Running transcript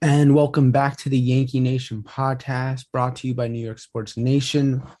And welcome back to the Yankee Nation podcast brought to you by New York Sports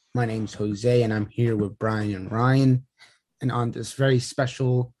Nation. My name's Jose, and I'm here with Brian and Ryan. And on this very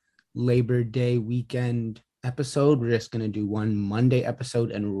special Labor Day weekend episode, we're just going to do one Monday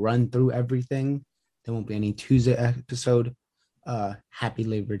episode and run through everything. There won't be any Tuesday episode. Happy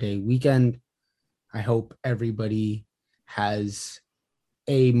Labor Day weekend. I hope everybody has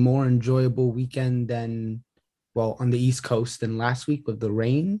a more enjoyable weekend than on the East Coast than last week with the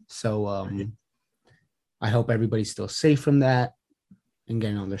rain. So I hope everybody's still safe from that and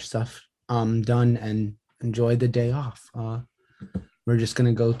getting all their stuff done and enjoy the day off. We're just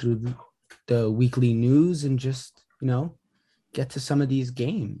gonna go through the weekly news and just get to some of these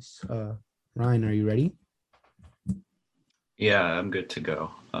games. Ryan, are you ready? Yeah, I'm good to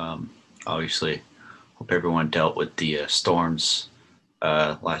go. Obviously, hope everyone dealt with the storms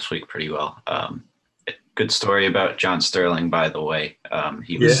last week pretty well. Good story about John Sterling, by the way.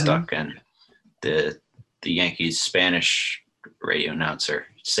 He was stuck, and the Yankees Spanish radio announcer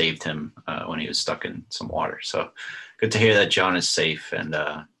saved him when he was stuck in some water. So good to hear that John is safe. And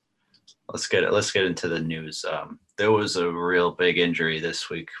let's get into the news. There was a real big injury this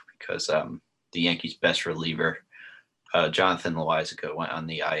week because the Yankees' best reliever, Jonathan Loáisiga, went on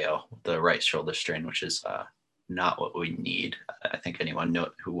the IL, the right shoulder strain, which is not what we need. I think anyone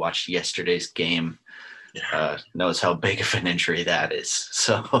who watched yesterday's game knows how big of an injury that is.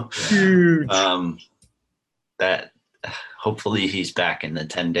 So that hopefully he's back in the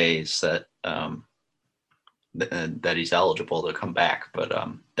 10 days that that he's eligible to come back. But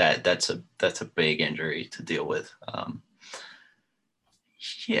that's a big injury to deal with.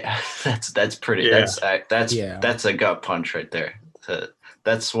 That's pretty. Yeah. That's a gut punch right there.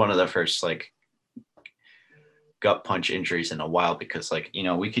 That's one of the first gut punch injuries in a while, because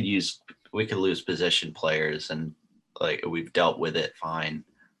we could lose position players, and we've dealt with it fine,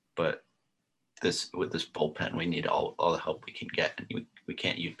 but with this bullpen, we need all the help we can get, and we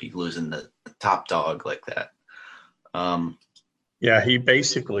can't be losing the top dog like that. He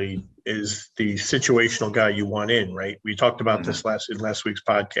basically is the situational guy you want in, right? We talked about this in last week's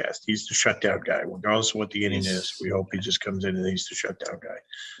podcast. He's the shutdown guy, regardless of what the inning is. We hope he just comes in and he's the shutdown guy.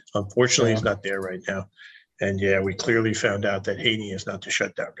 Unfortunately, he's not there right now. And we clearly found out that Haney is not the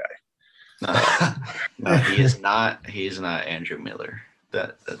shutdown guy. No, he is not. He is not Andrew Miller.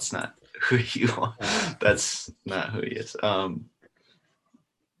 That's not who you want. That's not who he is.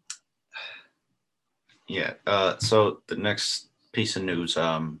 So the next piece of news,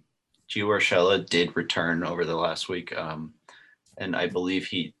 Gio Urshela did return over the last week. And I believe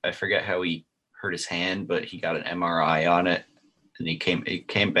I forget how he hurt his hand, but he got an MRI on it, and he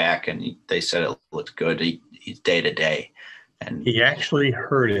came back, and they said it looked good. He's day to day. And he actually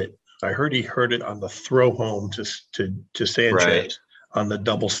hurt it. I heard he hurt it on the throw home to Sanchez, right, on the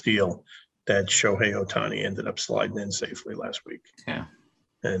double steal that Shohei Ohtani ended up sliding in safely last week. Yeah.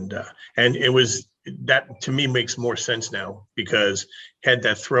 And it was, that to me makes more sense now, because had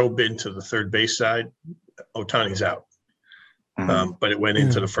that throw been to the third base side, Ohtani's out. But it went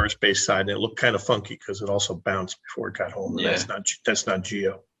into the first base side, and it looked kind of funky because it also bounced before it got home. And that's not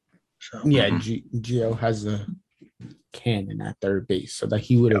Gio. So. Yeah, Gio has a cannon at third base, so that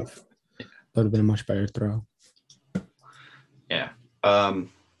he would have been a much better throw. Yeah.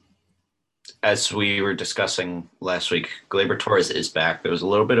 As we were discussing last week, Gleyber Torres is back. There was a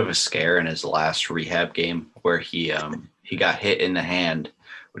little bit of a scare in his last rehab game where he got hit in the hand,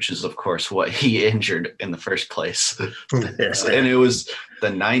 which is, of course, what he injured in the first place. And it was the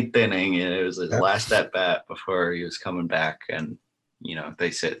ninth inning, and it was his last at bat before he was coming back. And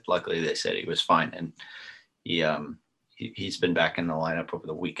luckily they said he was fine, and he's been back in the lineup over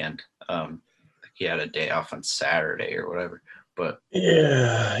the weekend. He had a day off on Saturday or whatever. But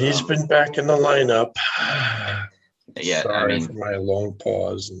he's been back in the lineup. Sorry for my long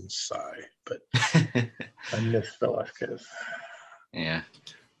pause and sigh, but I miss Velasquez. Yeah.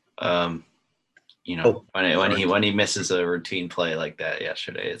 When he misses a routine play like that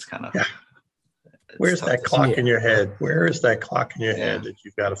yesterday, it's kind of Where's that clock in your head? Where is that clock in your head that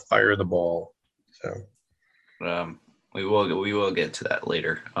you've got to fire the ball? So we will get to that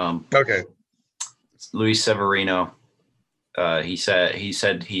later. Okay. Luis Severino. He said he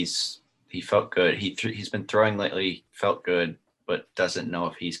felt good. He's been throwing lately, felt good, but doesn't know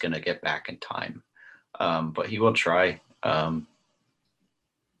if he's going to get back in time. But he will try. I don't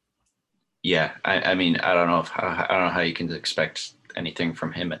know how you can expect anything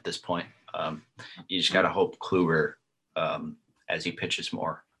from him at this point. You just got to hope Kluber, as he pitches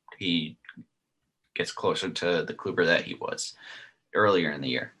more, he gets closer to the Kluber that he was earlier in the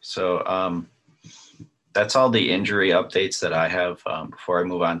year. So that's all the injury updates that I have. Before I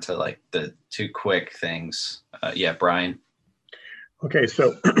move on to like the two quick things. Brian. Okay,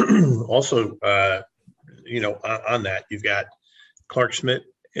 so also, on that, you've got Clark Schmidt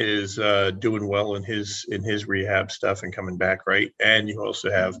is doing well in his rehab stuff and coming back, right? And you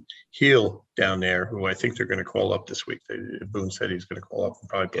also have Heel down there, who I think they're going to call up this week. Boone said he's going to call up and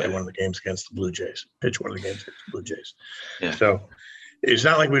probably play one of the games against the Blue Jays, pitch one of the games against the Blue Jays. Yeah. So it's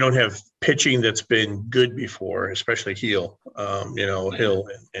not like we don't have pitching that's been good before, especially Hill and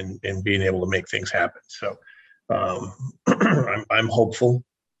being able to make things happen. So I'm hopeful.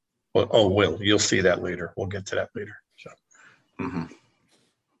 Well, you'll see that later. We'll get to that later. So. Mm-hmm.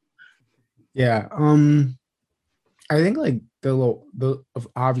 Yeah. I think like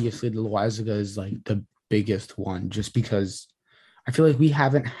obviously the Loizaga is like the biggest one, just because I feel like we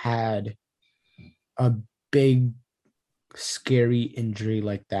haven't had a big scary injury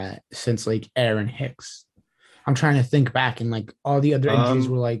like that since like Aaron Hicks. I'm trying to think back, and like all the other injuries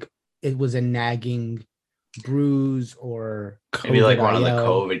were like it was a nagging bruise or COVID maybe like one IL. of the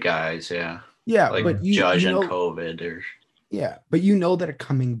COVID guys, yeah, like but Judge and COVID, or but that are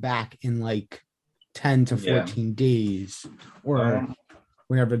coming back in like 10 to 14 days or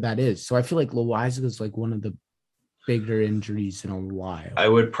whenever that is. So I feel like Loizaga is like one of the bigger injuries in a while. I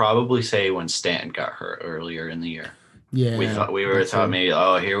would probably say when Stanton got hurt earlier in the year. Yeah, we thought maybe,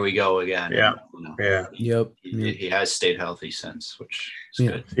 here we go again. Yeah, Yep. He has stayed healthy since, which is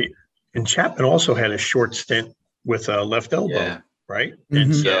good. And Chapman also had a short stint with a left elbow, right?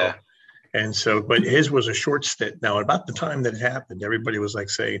 Mm-hmm. And so, but his was a short stint. Now, about the time that it happened, everybody was like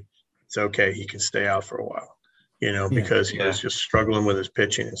saying, it's okay, he can stay out for a while, because he was just struggling with his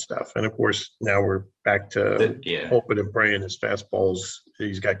pitching and stuff. And of course, now we're back to hoping and praying his fastballs.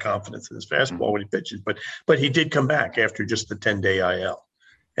 He's got confidence in his fastball when he pitches, but he did come back after just the 10-day IL.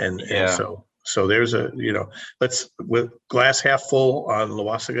 And so there's let's, with glass half full on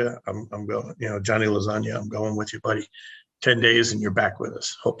Loizaga. I'm going, Johnny Lasagna, I'm going with you, buddy. 10 days and you're back with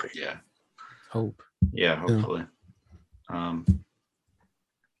us. Hopefully. Yeah. Hope. Yeah, hopefully.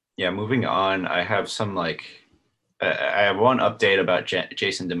 Moving on, I have some I have one update about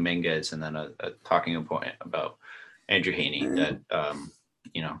Jason Dominguez, and then a talking point about Andrew Heaney that,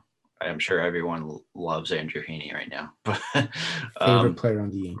 I'm sure everyone loves Andrew Heaney right now. Favorite player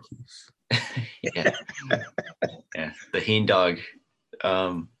on the Yankees. The Heen dog.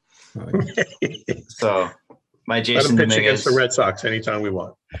 So my Jason Let him pitch Dominguez against the Red Sox anytime we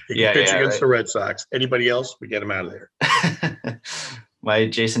want. He can pitch against the Red Sox. Anybody else, we get him out of there. My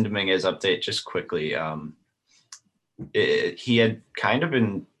Jason Dominguez update, just quickly. He had kind of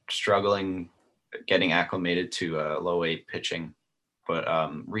been struggling getting acclimated to low A pitching, but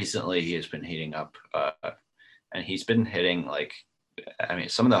recently he has been heating up, and he's been hitting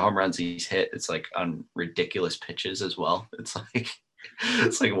some of the home runs he's hit, it's like on ridiculous pitches as well. It's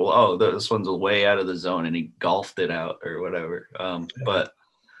like, whoa, this one's way out of the zone, and he golfed it out or whatever. But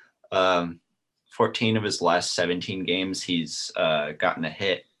 14 of his last 17 games, he's gotten a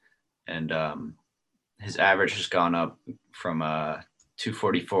hit, and his average has gone up from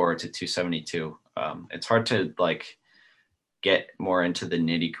 244 to 272. It's hard to get more into the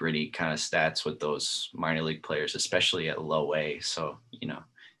nitty gritty kind of stats with those minor league players, especially at low A. So,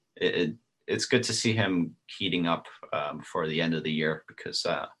 it's good to see him heating up for the end of the year, because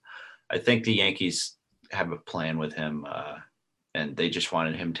I think the Yankees have a plan with him, and they just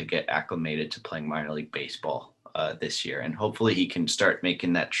wanted him to get acclimated to playing minor league baseball this year. And hopefully he can start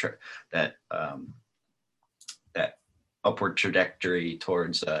making that upward trajectory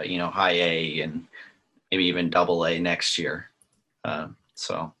towards, high A and maybe even double A next year.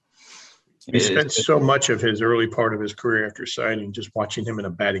 So he spent so much of his early part of his career after signing just watching him in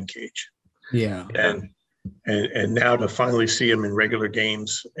a batting cage. Yeah. And now to finally see him in regular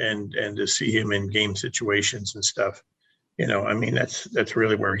games and to see him in game situations and stuff, that's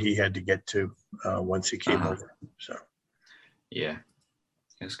really where he had to get to once he came over. So yeah,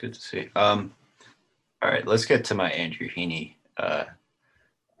 it's good to see. All right, let's get to my Andrew Heaney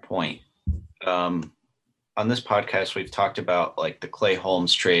point. On this podcast, we've talked about the Clay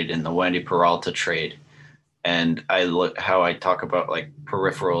Holmes trade and the Wendy Peralta trade. And how I talk about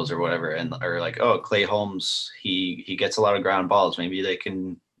peripherals or whatever, or Clay Holmes, he gets a lot of ground balls. Maybe they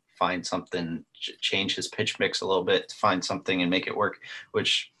can find something, change his pitch mix a little bit to find something and make it work,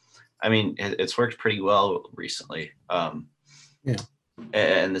 which, it's worked pretty well recently.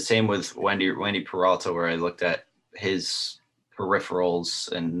 And the same with Wendy Peralta, where I looked at his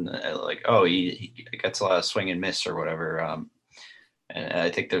peripherals and he gets a lot of swing and miss or whatever. And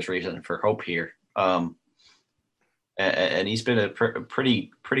I think there's reason for hope here. And he's been a pretty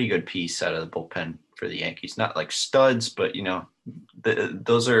good piece out of the bullpen for the Yankees. Not like studs, but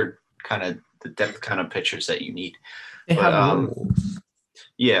those are kind of the depth kind of pitchers that you need. They But have roles.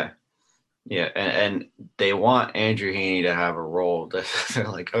 yeah, and they want Andrew Heaney to have a role. They're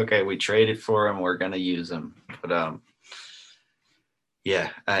like, okay, we traded for him, we're gonna use him. But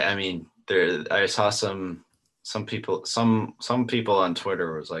I mean, I saw some people on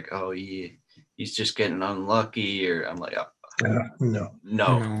Twitter was like, oh, he's just getting unlucky, or I'm like, no.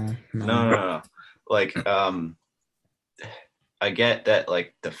 Like, I get that,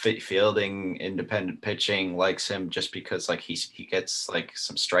 like, the fielding, independent pitching likes him just because, like, he gets like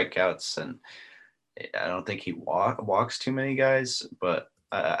some strikeouts, and I don't think he walks too many guys, but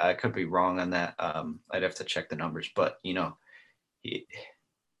I could be wrong on that. I'd have to check the numbers, but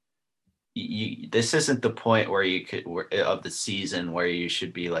this isn't the point where of the season where you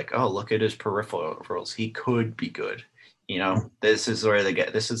should be like, oh, look at his peripherals, he could be good. This is where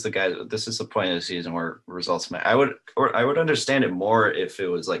this is the point of the season where results matter. I would understand it more if it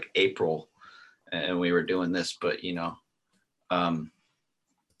was like April and we were doing this, but Boone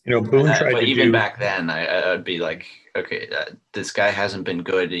tried but to even do back then, I'd be like, okay, this guy hasn't been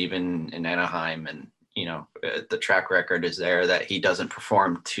good even in Anaheim, and the track record is there that he doesn't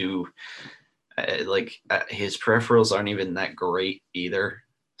perform to his peripherals aren't even that great either.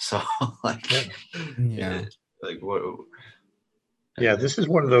 So what? Yeah, this is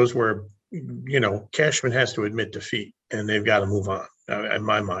one of those where Cashman has to admit defeat, and they've got to move on. In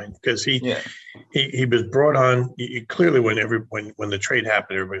my mind, because he was brought on. Clearly, when the trade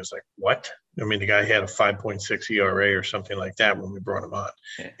happened, everybody was like, "What?" I mean, the guy had a 5.6 ERA or something like that when we brought him on,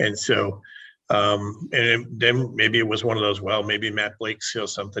 and so. And then maybe it was one of those, well, maybe Matt Blake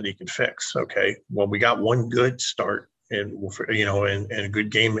sees something he can fix. Okay. Well, we got one good start and a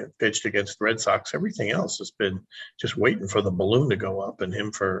good game pitched against the Red Sox. Everything else has been just waiting for the balloon to go up and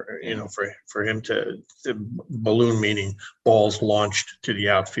him for him to balloon, meaning balls launched to the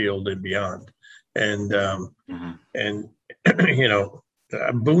outfield and beyond. And,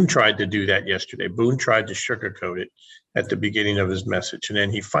 Boone tried to do that yesterday. Boone tried to sugarcoat it at the beginning of his message, and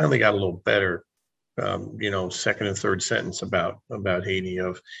then he finally got a little better. Second and third sentence about Heaney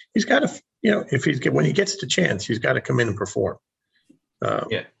of he's got to, when he gets the chance, he's got to come in and perform. But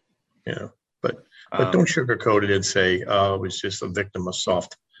don't sugarcoat it and say, oh, it was just a victim of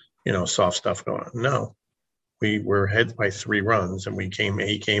soft stuff going on. No, we were ahead by 3 runs, and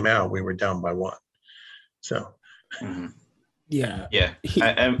he came out. We were down by 1. So. Mm-hmm. Yeah.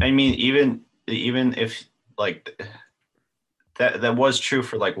 I mean, even if like that was true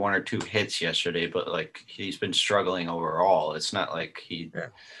for like 1 or 2 hits yesterday, but like he's been struggling overall. It's not like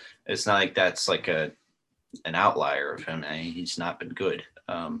it's not like that's like an outlier of him. I mean, he's not been good.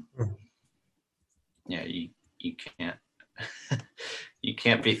 You can't you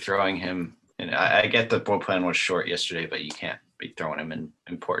can't be throwing him. And I get the bullpen was short yesterday, but you can't be throwing him in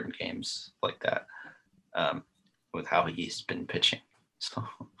important games like that. With how he's been pitching. So,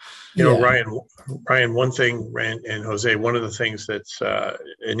 Ryan, one thing, Rand and Jose, one of the things that's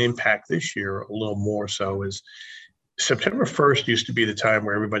an impact this year a little more so is September 1st used to be the time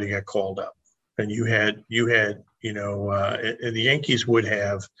where everybody got called up, and you had the Yankees would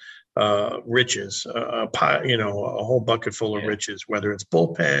have riches, a whole bucket full of riches, whether it's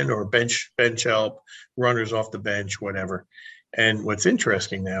bullpen or bench help, runners off the bench, whatever. And what's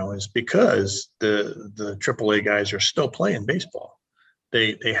interesting now is because the AAA guys are still playing baseball,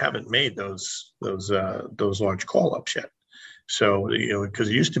 they haven't made those large call ups yet. So because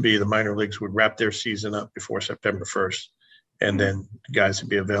it used to be the minor leagues would wrap their season up before September 1st, and then guys would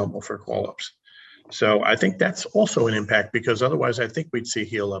be available for call ups. So I think that's also an impact, because otherwise I think we'd see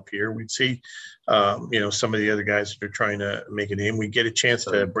Heel up here. We'd see some of the other guys that are trying to make a name. We get a chance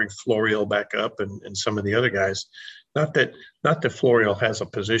to bring Florial back up and some of the other guys. Not that Florial has a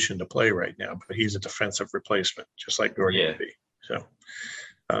position to play right now, but he's a defensive replacement, just like Gordon would be. So,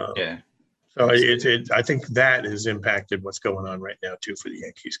 So I think that has impacted what's going on right now too for the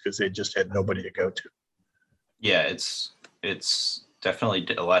Yankees, because they just had nobody to go to. Yeah, it's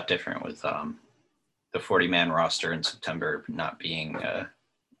definitely a lot different with the 40-man roster in September not being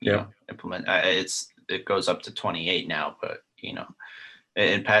implemented. It goes up to 28 now, but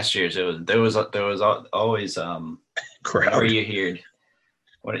in past years there was always whenever you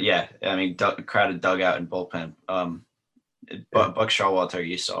heard crowded dugout and bullpen. But Buck Showalter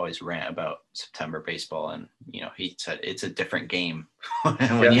used to always rant about September baseball, and he said it's a different game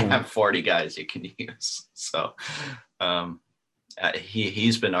when you have 40 guys you can use. So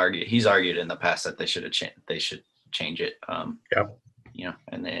he's argued in the past that they should change it. And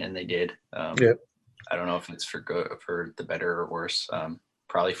they did. I don't know if it's for the better or worse.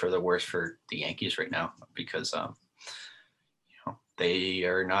 probably for the worse for the Yankees right now because they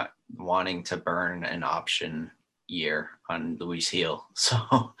are not wanting to burn an option year on Luis Gil.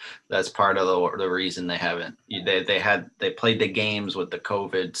 So that's part of the reason they haven't. They played the games with the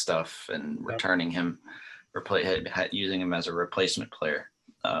COVID stuff and returning him, using him as a replacement player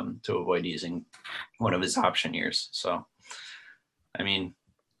to avoid using one of his option years. So, I mean,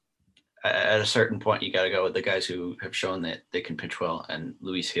 at a certain point, you got to go with the guys who have shown that they can pitch well, and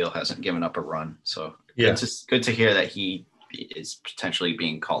Luis Gil hasn't given up a run. So good to hear that he is potentially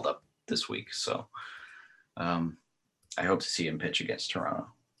being called up this week. So I hope to see him pitch against Toronto.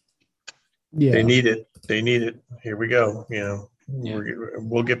 Yeah, they need it. Here we go.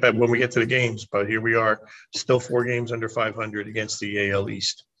 We'll get back when we get to the games, but here we are, still 4 games under 500 against the AL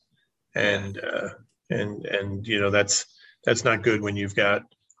East, and that's not good when you've got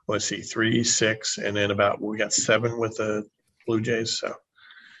 3, 6, and then we got 7 with the Blue Jays.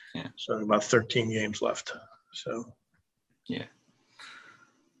 So about 13 games left. So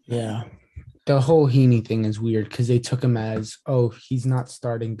yeah. The whole Heaney thing is weird because they took him as, he's not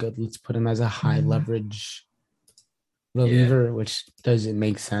starting good. Let's put him as a high leverage reliever, which doesn't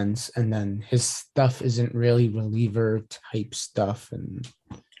make sense. And then his stuff isn't really reliever type stuff. And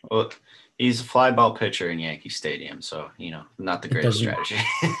he's a fly ball pitcher in Yankee Stadium, so not the greatest strategy.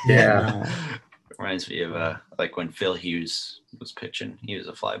 Yeah, reminds me of like when Phil Hughes was pitching. He was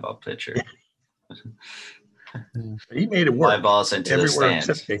a fly ball pitcher. He made it work. Fly balls into everywhere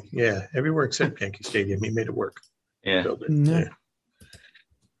the stands. Everywhere except Yankee Stadium, he made it work. Yeah.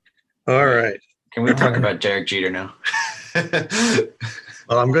 All right. Can we talk about Derek Jeter now?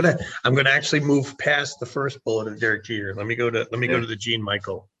 Well, I'm gonna actually move past the first bullet of Derek Jeter. Let me go to the Gene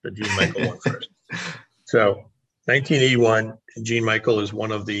Michael one first. So, 1981, Gene Michael is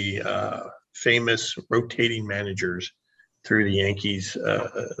one of the famous rotating managers through the Yankees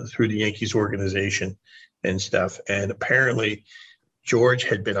organization and stuff. And apparently, George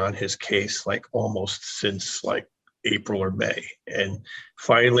had been on his case like almost since like April or May, and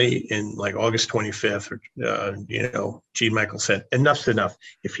finally in like August 25th, Gene Michael said, "Enough's enough.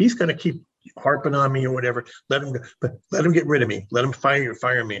 If he's going to keep harping on me or whatever, let him get rid of me. Let him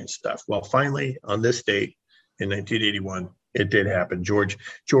fire me and stuff." Well, finally on this date in 1981, it did happen. George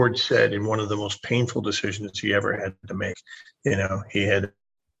said in one of the most painful decisions he ever had to make, he had.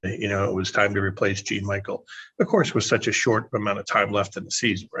 It was time to replace Gene Michael. Of course, it was such a short amount of time left in the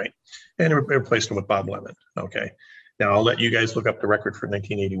season, right? And they replaced him with Bob Lemon. Okay. Now, I'll let you guys look up the record for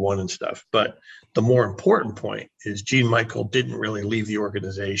 1981 and stuff. But the more important point is Gene Michael didn't really leave the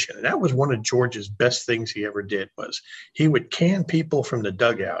organization. And that was one of George's best things he ever did, was he would can people from the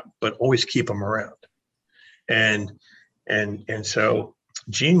dugout, but always keep them around. And so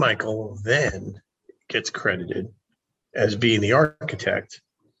Gene Michael then gets credited as being the architect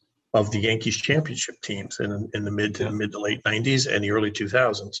of the Yankees championship teams in the mid to late 90s and the early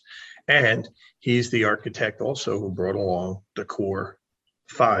 2000s. And he's the architect also who brought along the core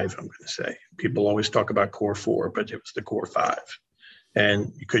 5, I'm going to say. People always talk about core 4, but it was the core 5.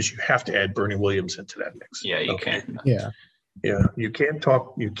 And because you have to add Bernie Williams into that mix. Yeah, you can. Yeah. Yeah, you can't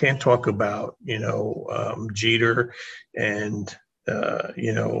talk about, Jeter and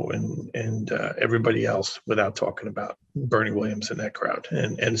everybody else without talking about Bernie Williams in that crowd.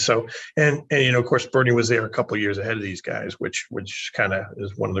 And so of course, Bernie was there a couple of years ahead of these guys, which kind of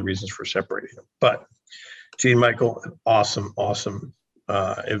is one of the reasons for separating them. But Gene Michael, an awesome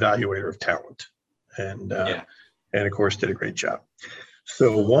evaluator of talent, and of course did a great job.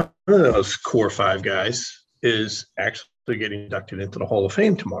 So one of those core 5 guys is actually getting inducted into the Hall of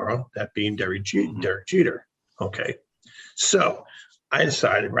Fame tomorrow, that being Derek Jeter. Okay. So I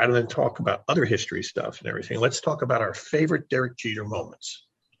decided, rather than talk about other history stuff and everything, let's talk about our favorite Derek Jeter moments.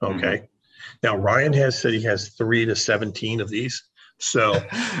 Okay. Now, Ryan has said he has 3 to 17 of these. So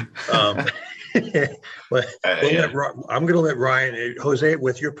I'm going to let Ryan, Jose,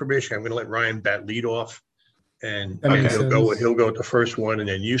 with your permission, I'm going to let Ryan bat lead off. And he'll go with the first one, and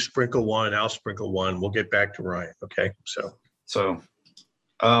then you sprinkle one, I'll sprinkle one. We'll get back to Ryan. Okay. So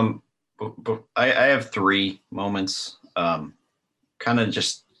I have 3 moments. I'll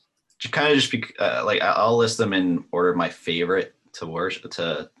list them in order, my favorite to worst,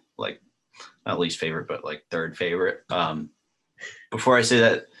 to like not least favorite, but like third favorite. Before I say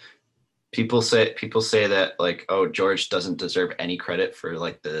that, people say that like, oh, George doesn't deserve any credit for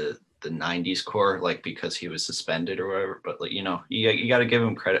like the 90s core, like because he was suspended or whatever, but like, you got to give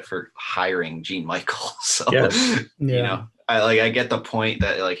him credit for hiring Gene Michael. So, I get the point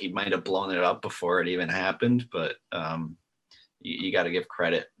that like he might've blown it up before it even happened, but you got to give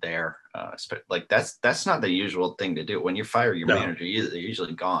credit there. Like that's not the usual thing to do. When you fire your No. manager, they're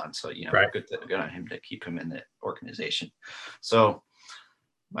usually gone. So Right. good on him to keep him in the organization. So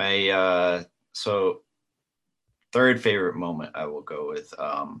my third favorite moment I will go with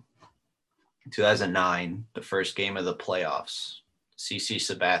 2009, the first game of the playoffs. CC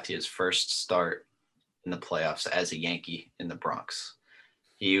Sabathia's first start in the playoffs as a Yankee in the Bronx.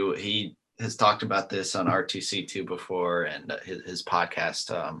 He has talked about this on R2C2 before, and his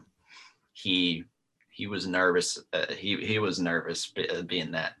podcast. He was nervous. He was nervous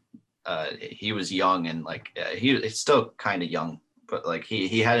being that he was young and he's still kind of young, but like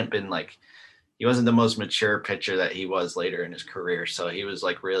he hadn't been like, he wasn't the most mature pitcher that he was later in his career. So he was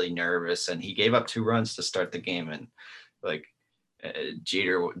like really nervous, and he gave up 2 runs to start the game. And like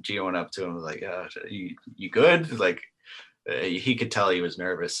Jeter went up to him like, you good? Like he could tell he was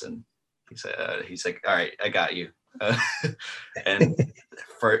nervous, and he said, he's like, all right, I got you. And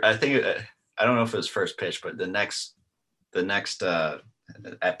I think I don't know if it was first pitch, but the next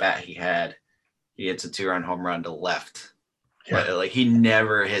at bat he hits a 2-run home run to left. Yeah. But, like he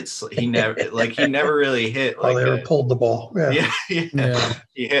never really hit. Like they never pulled the ball. Yeah. He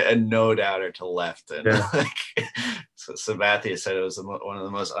hit a no doubter to left, and so Sabathia said it was one of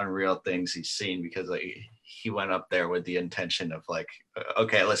the most unreal things he's seen, because like he went up there with the intention of like,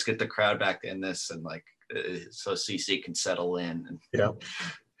 okay, let's get the crowd back in this, and like so CC can settle in. And,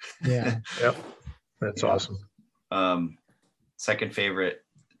 Yep. That's awesome. Second favorite,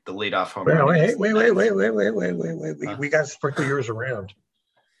 the leadoff home run. Wait. Huh? We got to sprinkle yours around.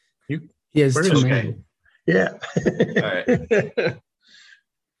 He has too many. Yeah. All right.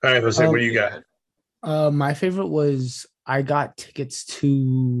 All right, let's see. What do you got? My favorite was I got tickets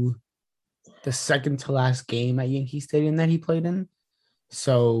to the second to last game at Yankee Stadium that he played in.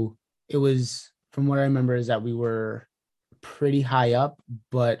 So it was, from what I remember, is that we were pretty high up,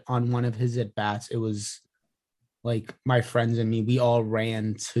 but on one of his at bats, it was like my friends and me, we all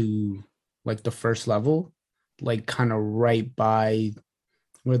ran to like the first level, like kind of right by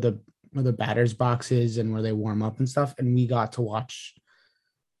where the batter's box is and where they warm up and stuff. And we got to watch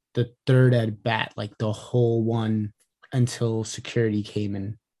the third at bat, like the whole one, until security came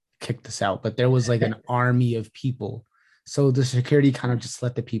and kicked us out. But there was like an army of people. So the security kind of just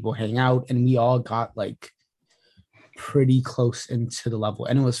let the people hang out, and we all got like pretty close into the level.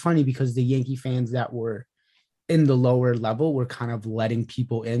 And it was funny because the Yankee fans that were in the lower level were kind of letting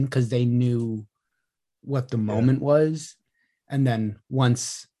people in because they knew what the moment was. And then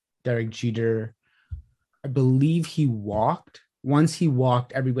once Derek Jeter, I believe he walked. Once he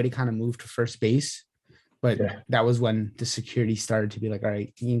walked, everybody kind of moved to first base. But that was when the security started to be like, all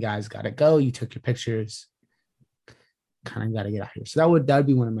right, you guys got to go. You took your pictures. Kind of got to get out here. So that'd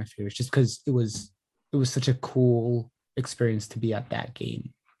be one of my favorites, just because it was such a cool experience to be at that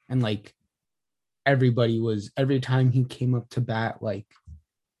game. And like every time he came up to bat, like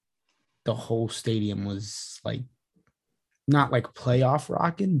the whole stadium was like not like playoff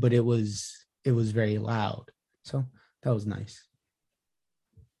rocking, but it was very loud. So that was nice.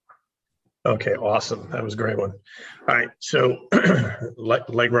 Okay, awesome. That was a great one. All right, so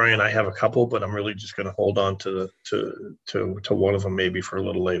like Ryan, I have a couple, but I'm really just going to hold on to one of them maybe for a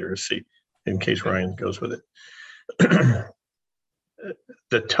little later to see, in case Ryan goes with it.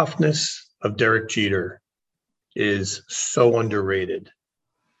 The toughness of Derek Jeter is so underrated,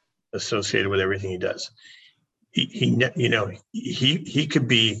 associated with everything he does. He could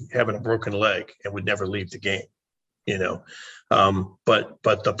be having a broken leg and would never leave the game.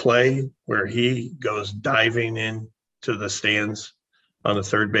 But the play where he goes diving into the stands on the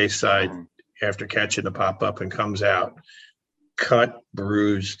third base side after catching the pop up and comes out cut,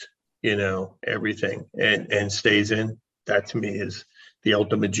 bruised, everything, and stays in, that to me is the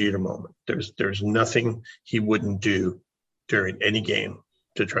ultimate Jeter moment. There's nothing he wouldn't do during any game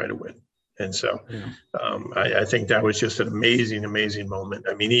to try to win. And so I think that was just an amazing, amazing moment.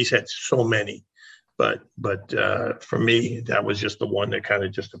 I mean, he's had so many. But for me, that was just the one that kind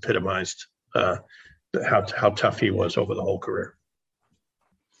of just epitomized how tough he was over the whole career.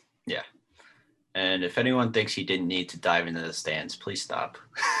 Yeah. And if anyone thinks he didn't need to dive into the stands, please stop.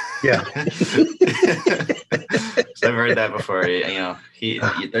 Yeah. I've heard that before.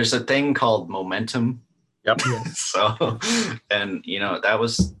 There's a thing called momentum. Yep. So, and that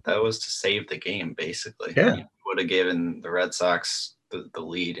was to save the game, basically. Yeah. He would have given the Red Sox the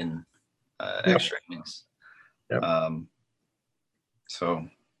lead in extra innings. Yep. So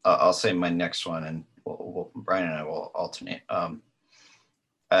I'll say my next one, and Brian and I will alternate.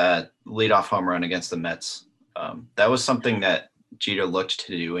 Leadoff home run against the Mets. That was something that Jeter looked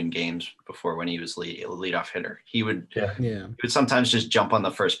to do in games before when he was leadoff hitter. He would sometimes just jump on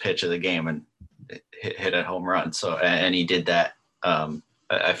the first pitch of the game and hit a home run. So, and he did that.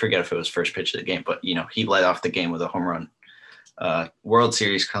 I forget if it was first pitch of the game, but he led off the game with a home run. World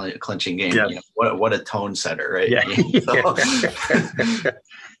Series clinching game. Yes. What a tone setter, right? Yeah.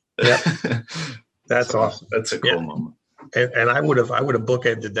 That's awesome. That's a cool moment. And I would have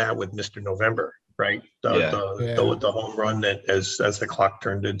bookended that with Mr. November, right? The home run that as the clock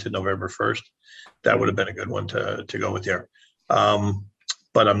turned into November 1st, that would have been a good one to go with there.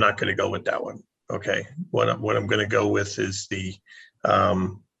 But I'm not going to go with that one. Okay. What I'm going to go with is the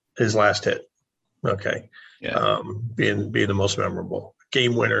his last hit. Okay. Yeah. Being the most memorable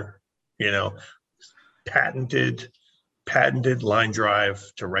game winner, patented line drive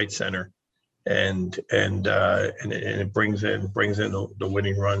to right center. And it brings in the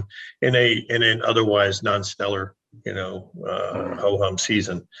winning run in an otherwise non-stellar ho-hum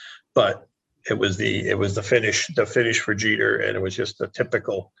season, but it was the finish for Jeter, and it was just a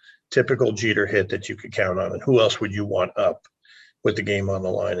typical Jeter hit that you could count on. And who else would you want up with the game on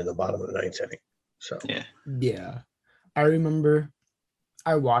the line in the bottom of the ninth inning? So yeah, I remember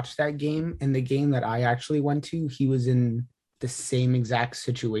I watched that game, and the game that I actually went to, he was in the same exact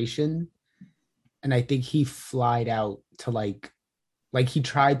situation. And I think he flied out to like he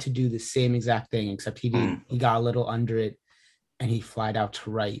tried to do the same exact thing, except he didn't. He got a little under it, and he flied out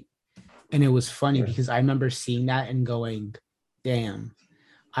to right. And it was funny because I remember seeing that and going, "Damn,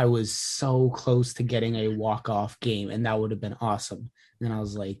 I was so close to getting a walk-off game, and that would have been awesome." And I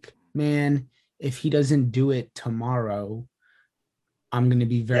was like, "Man, if he doesn't do it tomorrow, I'm going to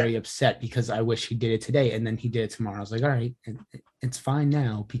be very upset because I wish he did it today." And then he did it tomorrow. I was like, "All right, it's fine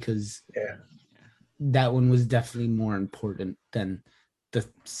now," because that one was definitely more important than the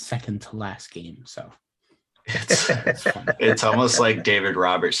second to last game. So it's almost like David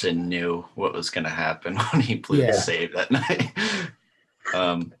Robertson knew what was going to happen when he blew the save that night.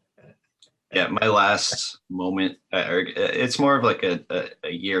 My last moment, it's more of like a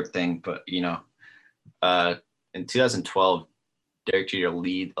year thing, but in 2012, Derek Jeter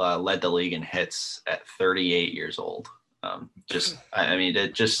led the league in hits at 38 years old.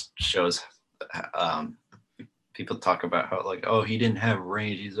 It just shows. People talk about how he didn't have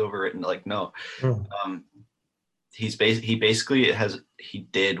range, he's overwritten. No. He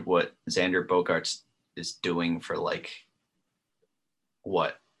did what Xander Bogaerts is doing for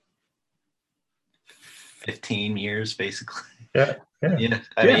 15 years basically. Yeah. He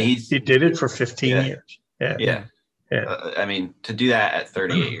did it for 15 years. To do that at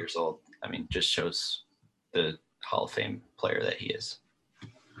 38 years old, just shows the Hall of Fame player that he is.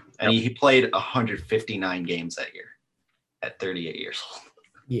 And he played 159 games that year at 38 years old.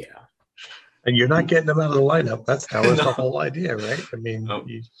 Yeah. And you're not getting him out of the lineup. That was the whole idea, right? He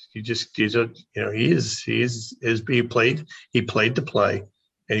played to play,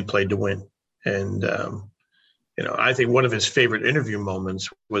 and he played to win. And, I think one of his favorite interview moments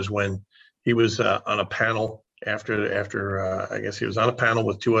was when he was on a panel after I guess he was on a panel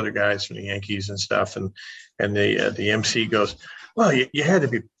with two other guys from the Yankees and stuff. And the MC goes, "Well, you had to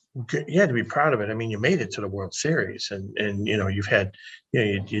be proud of it. You made it to the World Series, and you've had,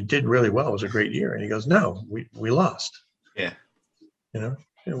 you did really well. It was a great year." And he goes, "No, we lost. Yeah,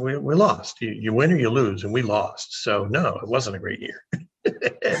 we lost. You win or you lose, and we lost. So no, it wasn't a great year."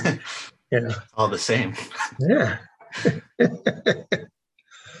 And, all the same. Yeah.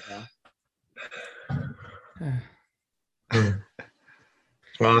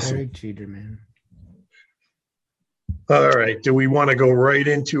 Awesome. Derek Jeter, man. All right. Do we want to go right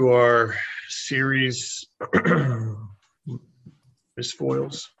into our series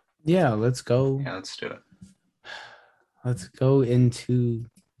misfoils? Yeah, let's go. Yeah, let's do it. Let's go into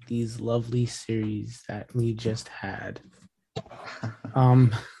these lovely series that we just had.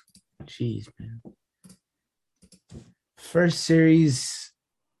 Jeez, man. First series,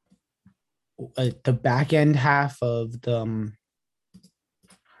 the back end half of the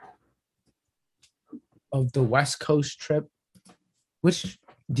West Coast trip. Which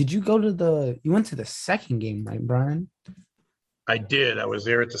did you go to you went to the second game, right, Brian? I did. I was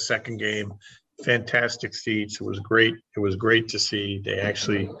there at the second game. Fantastic seats. It was great. It was great to see. They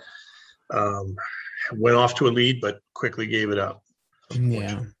actually went off to a lead, but quickly gave it up.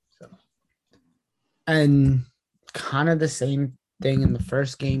 Yeah. So. And kind of the same thing in the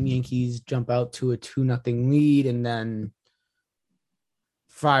first game. Yankees jump out to a 2-0 lead, and then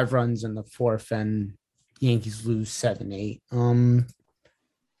 5 runs in the fourth, and Yankees lose 7-8.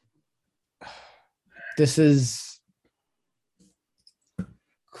 This is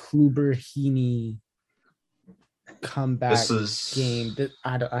Kluber Heaney comeback This is game.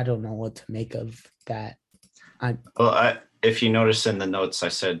 I don't know what to make of that. If you notice in the notes, I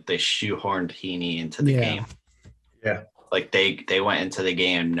said they shoehorned Heaney into the game. Yeah. Like they went into the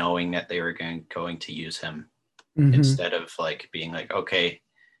game knowing that they were going to use him Mhm. instead of like being like, okay,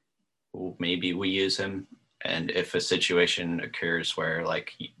 well, maybe we use him. And if a situation occurs where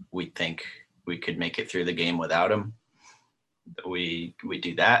like we think we could make it through the game without him, we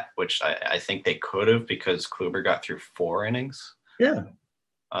do that, which I think they could have because Kluber got through 4 innings. Yeah.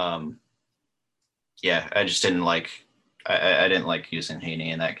 Yeah, I just didn't like I didn't like using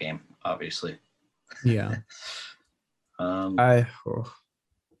Heaney in that game, obviously. Yeah.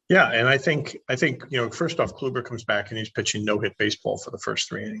 Yeah, and I think first off, Kluber comes back and he's pitching no-hit baseball for the first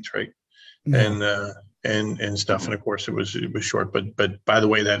 3 innings, right? Yeah. And stuff, and of course it was short, but by the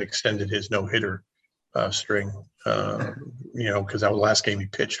way, that extended his no-hitter string, because that last game he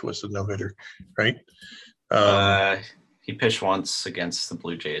pitched was the no-hitter, right? He pitched once against the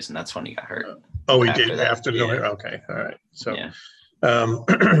Blue Jays, and that's when he got hurt. Oh, he did after the no-hitter. Okay, all right. So, yeah.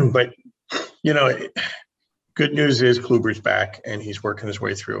 But good news is Kluber's back and he's working his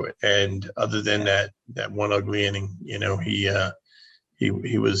way through it. And other than that one ugly inning, he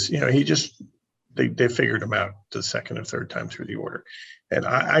was, they figured him out the second or third time through the order. And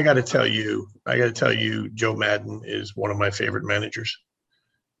I got to tell you, Joe Maddon is one of my favorite managers.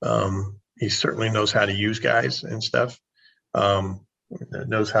 He certainly knows how to use guys and stuff.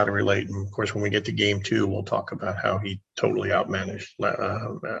 Knows how to relate. And of course, when we get to game 2, we'll talk about how he totally outmanaged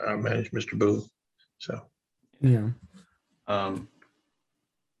Mr. Boone. So, yeah.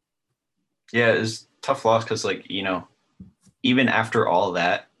 Yeah, it's tough loss because, like, even after all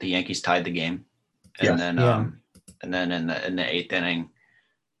that, the Yankees tied the game, and then in the 8th inning,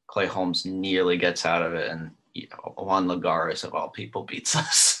 Clay Holmes nearly gets out of it, and Juan Lagares of all people beats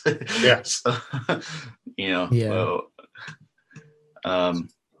us. Yeah. So, Yeah. So,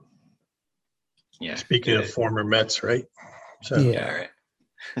 yeah. Speaking of former Mets, right? So, yeah. Right.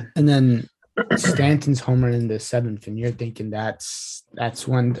 And then Stanton's homer in the 7th, and you're thinking that's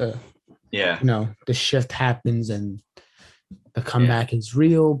when the shift happens and the comeback is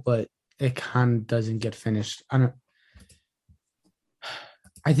real, but it kind of doesn't get finished. I don't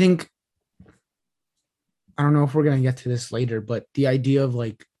know if we're gonna get to this later, but the idea of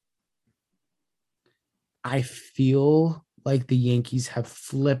like, I feel like the Yankees have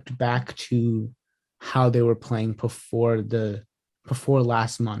flipped back to how they were playing before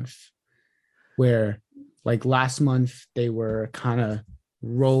last month, where like last month they were kind of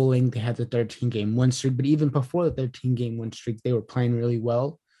rolling. They had the 13-game win streak, but even before the 13-game win streak, they were playing really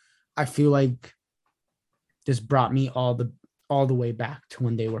well. I feel like this brought me all the way back to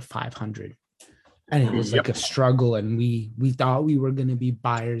when they were 500. And it was like a struggle, and we thought we were going to be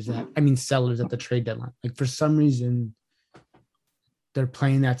sellers at the trade deadline. Like, for some reason, they're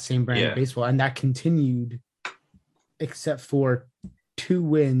playing that same brand of baseball, and that continued, except for 2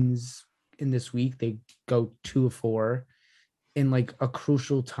 wins in this week. They go 2 of 4 in like a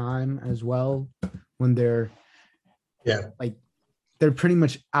crucial time as well, when they're pretty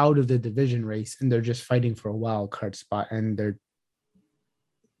much out of the division race and they're just fighting for a wild card spot, and they're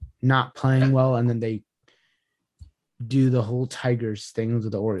not playing well, and then they do the whole Tigers thing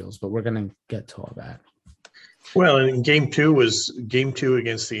with the Orioles, but we're gonna get to all that. Well, and game 2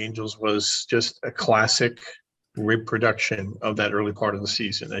 against the Angels was just a classic reproduction of that early part of the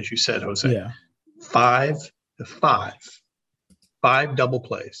season, as you said, Jose. Yeah. 5 double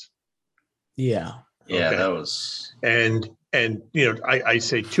plays. Yeah. Yeah, okay. That was and I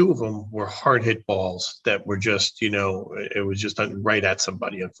say 2 of them were hard hit balls that were just, it was just right at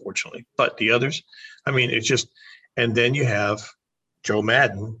somebody, unfortunately. But the others, it's just, and then you have Joe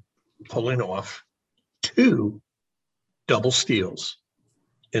Maddon pulling off 2 double steals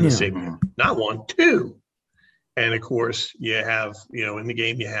in the same game. Not 1, 2. And of course, you have, in the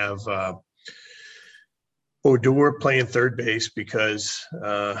game, you have Odor playing third base because,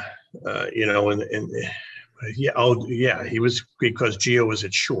 he was, because Gio was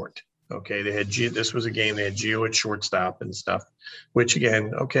at short. Okay, they had this was a game they had Gio at shortstop and stuff, which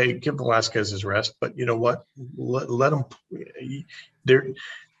again, okay, give Velasquez his rest, but you know what? Let him.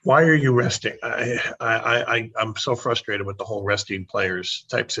 Why are you resting? I'm so frustrated with the whole resting players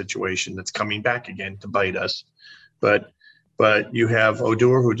type situation that's coming back again to bite us. But you have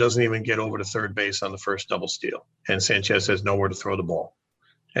Odor, who doesn't even get over to third base on the first double steal, and Sanchez has nowhere to throw the ball.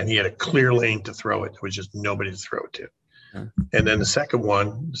 And he had a clear lane to throw it. There was just nobody to throw it to. Yeah. And then the second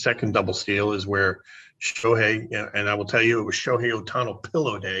double steal is where Shohei, and I will tell you, it was Shohei Ohtani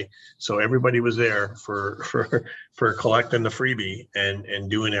pillow day. So everybody was there for collecting the freebie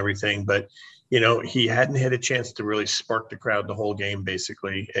and doing everything. But he hadn't had a chance to really spark the crowd the whole game,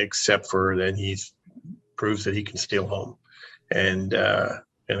 basically, except for then he proves that he can steal home. And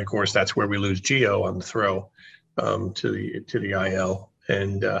of course, that's where we lose Gio on the throw to the IL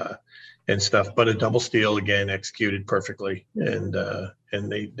and stuff. But a double steal again, executed perfectly, and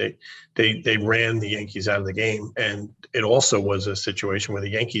they ran the Yankees out of the game. And it also was a situation where the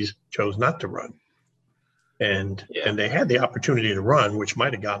Yankees chose not to run. And they had the opportunity to run, which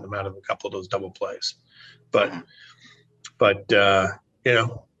might have gotten them out of a couple of those double plays. But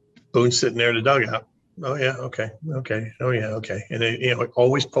Boone's sitting there in the dugout. Oh yeah, okay. Oh yeah, okay. And then,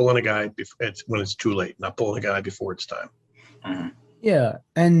 always pulling a guy when it's too late, not pulling a guy before it's time. Mm-hmm. Yeah,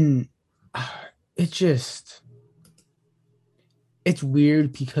 and it's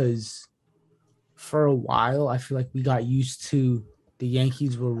weird because for a while I feel like we got used to the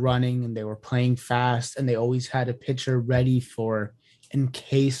Yankees were running and they were playing fast and they always had a pitcher ready for in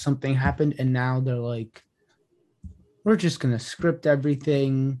case something happened. And now they're like, we're just going to script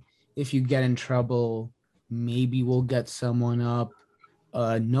everything. If you get in trouble, maybe we'll get someone up.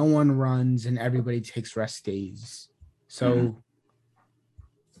 No one runs and everybody takes rest days. So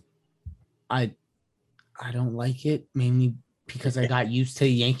I don't like it, mainly because I got used to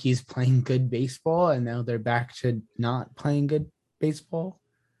the Yankees playing good baseball and now they're back to not playing good baseball.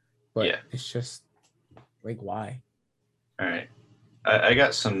 But it's just like, why? All right. I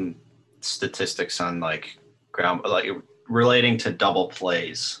got some statistics on like ground, like relating to double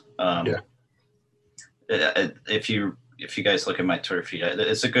plays. If you guys look at my Twitter feed,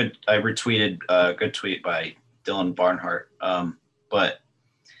 it's I retweeted a good tweet by Dylan Barnhart. But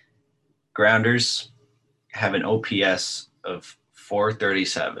grounders have an OPS of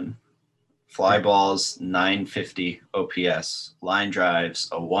 437, fly balls 950 OPS, line drives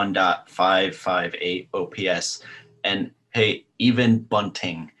a 1.558 OPS, and hey, even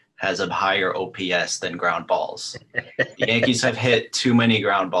bunting has a higher OPS than ground balls. The Yankees have hit too many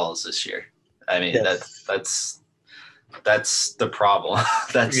ground balls this year. I mean, that's the problem.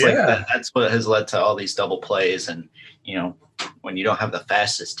 That's what has led to all these double plays. And, when you don't have the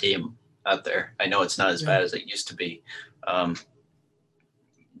fastest team out there, I know it's not as bad as it used to be.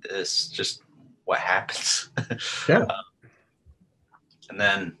 It's just what happens. And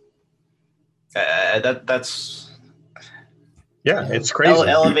then that's. Yeah, it's crazy.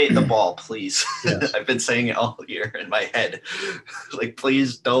 Elevate the ball, please. Yes. I've been saying it all year in my head. Like,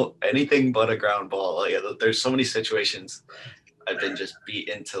 please don't anything but a ground ball. Like, there's so many situations I've been just beat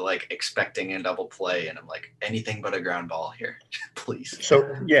into like expecting a double play, and I'm like, anything but a ground ball here, please.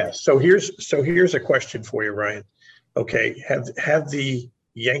 So here's a question for you, Ryan. Okay, have the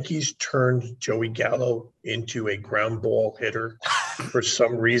Yankees turned Joey Gallo into a ground ball hitter for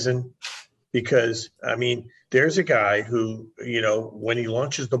some reason? Because I mean, there's a guy who, when he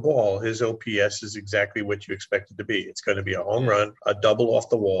launches the ball, his OPS is exactly what you expect it to be. It's going to be a home run, a double off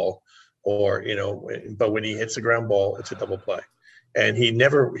the wall, or, but when he hits a ground ball, it's a double play. And he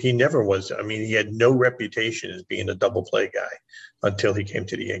never was. I mean, he had no reputation as being a double play guy until he came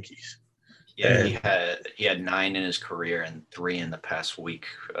to the Yankees. Yeah, he had 9 in his career and 3 in the past week.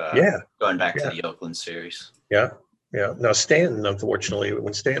 Going back to the Oakland series. Yeah. Now Stanton, unfortunately,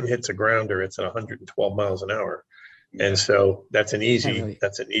 when Stanton hits a grounder, it's at 112 miles an hour, and so that's an easy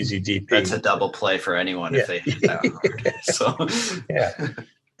DP. That's a double play for anyone if they hit that hard. So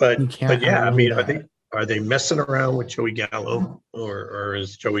but I mean, are they messing around with Joey Gallo, or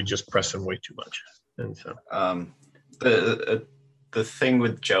is Joey just pressing way too much? And so the thing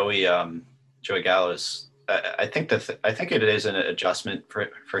with Joey Gallo is. I think it is an adjustment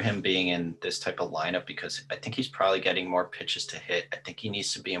for him being in this type of lineup, because I think he's probably getting more pitches to hit. I think he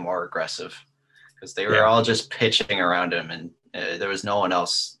needs to be more aggressive, because they were all just pitching around him, and there was no one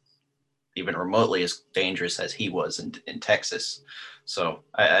else even remotely as dangerous as he was in Texas. So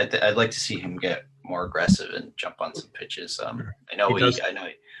I'd like to see him get more aggressive and jump on some pitches. I know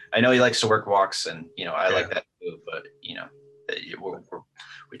he likes to work walks, and I like that too. But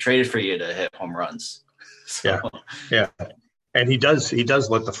we traded for you to hit home runs. So. Yeah, and he does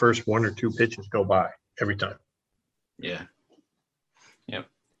let the first 1 or 2 pitches go by every time. Yeah. Yep.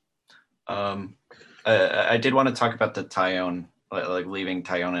 I did want to talk about the Taillon, like leaving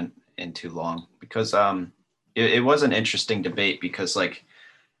Taillon in too long, because it was an interesting debate, because like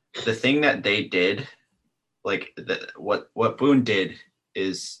the thing that they did, like what Boone did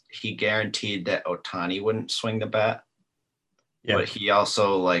is he guaranteed that Ohtani wouldn't swing the bat, but he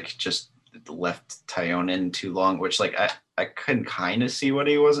also like just left Taillon in too long, which like I couldn't kind of see what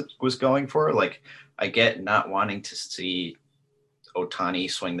he was going for. Like, I get not wanting to see Ohtani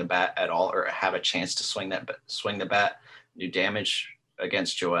swing the bat at all, or have a chance to swing the bat, do damage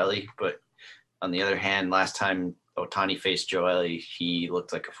against Joely, but on the other hand, last time Ohtani faced Joely, he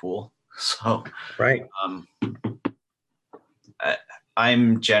looked like a fool. So Right.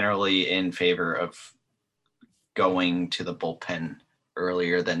 I'm generally in favor of going to the bullpen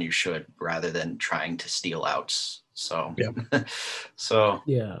earlier than you should, rather than trying to steal outs. So, Yeah. So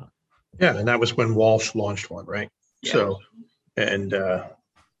Yeah. Yeah, and that was when Walsh launched one, right? Yeah. So, and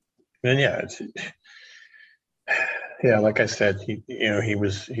yeah, like I said,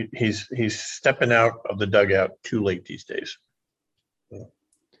 he's stepping out of the dugout too late these days.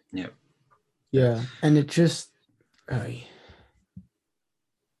 Yeah. And it's just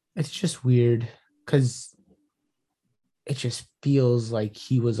weird because it just feels like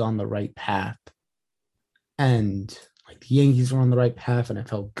he was on the right path. And like the Yankees were on the right path and it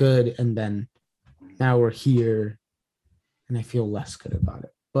felt good. And then now we're here and I feel less good about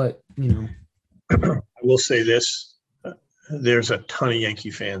it. But, I will say this. There's a ton of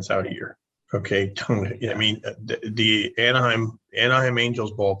Yankee fans out here. Okay. I mean, the Anaheim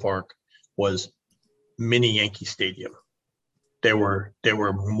Angels ballpark was mini Yankee Stadium. There were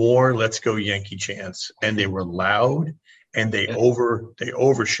more "Let's go Yankee" chants, and they were loud, and they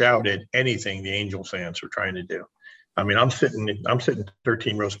overshouted anything the Angel fans were trying to do. I mean, I'm sitting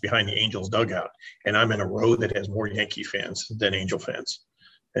 13 rows behind the Angels dugout, and I'm in a row that has more Yankee fans than Angel fans.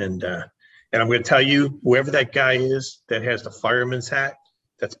 And I'm going to tell you, whoever that guy is that has the fireman's hat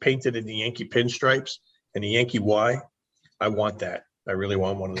that's painted in the Yankee pinstripes and the Yankee Y, I want that. I really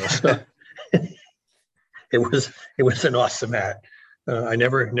want one of those. It was an awesome hat. I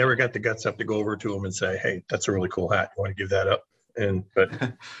never got the guts up to go over to him and say, "Hey, that's a really cool hat. You want to give that up?"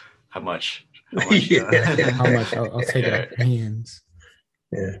 But how much? Yeah. how much? I'll take it off your hands.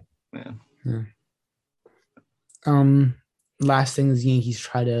 Yeah. Last thing is Yankees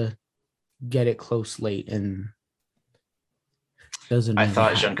try to get it close late and doesn't. I really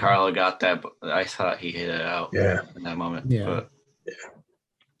thought happen. Giancarlo got that, but I thought he hit it out in that moment. Yeah. But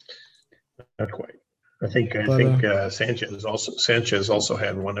Not quite. I think Sanchez also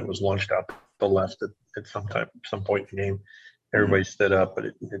had one that was launched out the left at some point in the game. Everybody stood up, but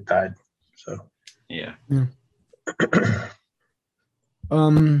it died. So yeah.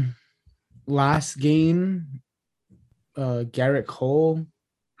 Last game, Garrett Cole.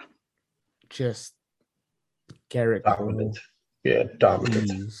 Garrett dominant. Cole. Yeah, dominant.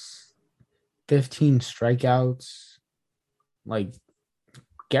 Geez. 15 strikeouts. Like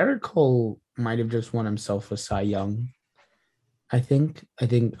Garrett Cole might have just won himself a Cy Young. I think I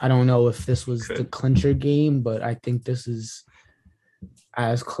don't know if this was the clincher game, but I think this is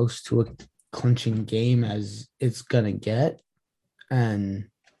as close to a clinching game as it's gonna get. And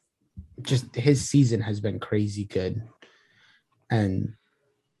just his season has been crazy good. And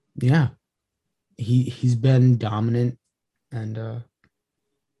yeah, he's been dominant. And the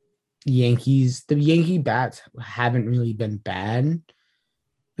Yankee bats haven't really been bad.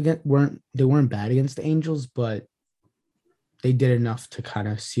 Again, they weren't bad against the Angels, but they did enough to kind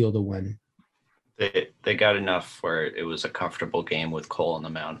of seal the win. They got enough where it was a comfortable game with Cole on the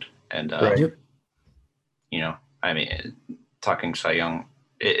mound. And I mean, talking Cy Young,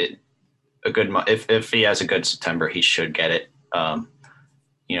 if he has a good September, he should get it.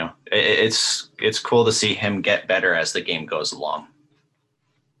 It's cool to see him get better as the game goes along.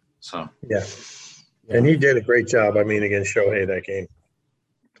 So yeah. And he did a great job. I mean, against Shohei that game,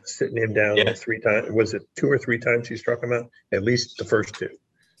 sitting him down 3 times. Was it 2 or 3 times he struck him out? At least the first 2.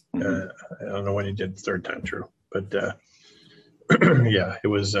 I don't know when he did the third time through, but yeah, it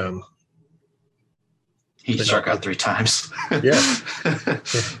was. He struck out 3 times. Yeah.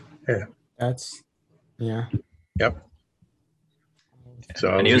 That's Yep.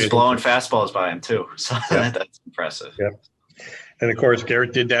 So and he was blowing fastballs by him too. So that's impressive. Yep. And of course,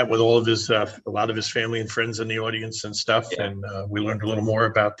 Garrett did that with all of his, a lot of his family and friends in the audience and stuff. Yeah. And we learned a little more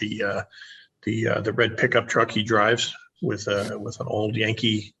about the red pickup truck he drives with an old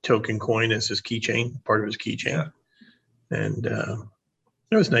Yankee token coin as his keychain, part of his keychain. Yeah. And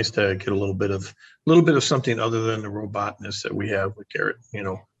it was nice to get a little bit of something other than the robotness that we have with Garrett.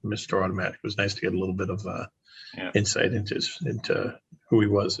 Mr. Automatic. It was nice to get a little bit of insight into who he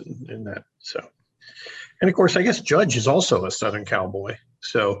was in that. So. And of course, I guess Judge is also a Southern Cowboy.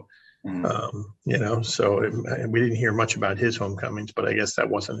 So, so we didn't hear much about his homecomings, but I guess that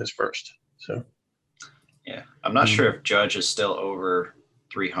wasn't his first. So, yeah, I'm not sure if Judge is still over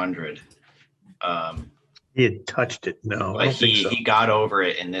 300. He had touched it. No, I don't think so. He got over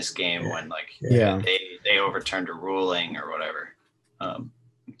it in this game when they overturned a ruling or whatever. Let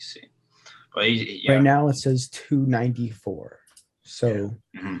me see. But right now it says 294. So. Yeah.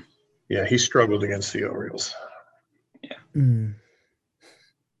 Mm-hmm. Yeah, he struggled against the Orioles. Yeah.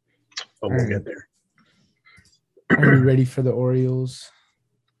 but we'll get there. Are you ready for the Orioles?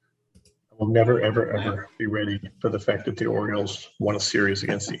 I will never, ever, ever be ready for the fact that the Orioles won a series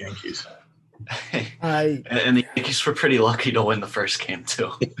against the Yankees. And the Yankees were pretty lucky to win the first game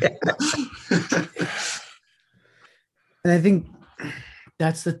too. And I think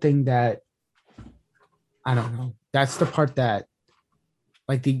that's the thing that I don't know. That's the part that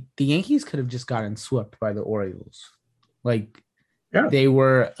like the Yankees could have just gotten swept by the Orioles. Like they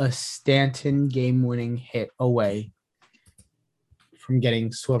were a Stanton game-winning hit away from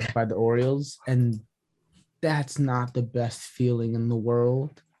getting swept by the Orioles, and that's not the best feeling in the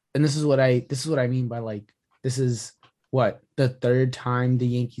world. And this is what I mean by like this is what the third time the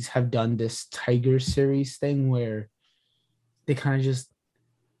Yankees have done this Tiger series thing where they kind of just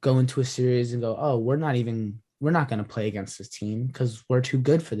go into a series and go, oh, we're not going to play against this team because we're too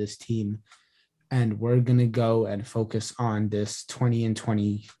good for this team. And we're going to go and focus on this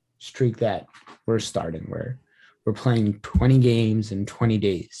 20-20 streak that we're starting where we're playing 20 games in 20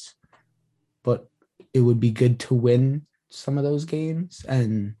 days. But it would be good to win some of those games.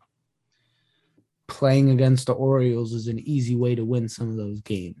 And playing against the Orioles is an easy way to win some of those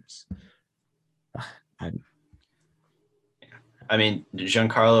games. I mean,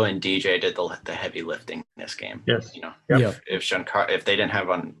 Giancarlo and DJ did the heavy lifting in this game. Yes. You know, Yep. if they didn't have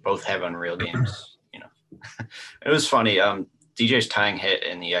both have unreal games, you know, it was funny. DJ's tying hit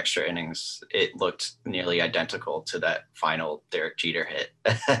in the extra innings, it looked nearly identical to that final Derek Jeter hit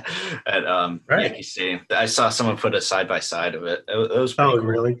at Yankee Stadium. I saw someone put a side by side of it. It was pretty cool.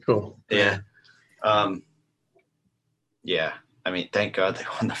 Really cool. Yeah. Yeah. I mean, thank God they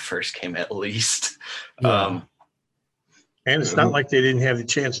won the first game at least. Yeah. And it's not like they didn't have the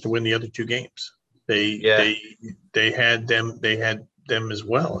chance to win the other two games. They had them as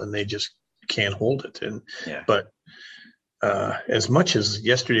well, and they just can't hold it. And but as much as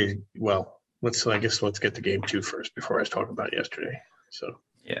yesterday, well, let's get to game 2 first before I talk about yesterday. So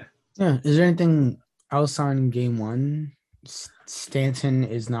yeah. Is there anything else on game 1? Stanton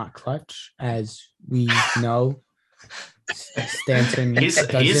is not clutch, as we know. Stanton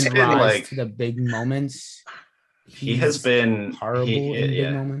doesn't rise to the big moments. He has been horrible in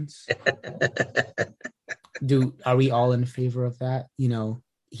big moments. Are we all in favor of that? You know,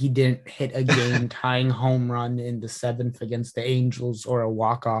 he didn't hit a game tying home run in the 7th against the Angels or a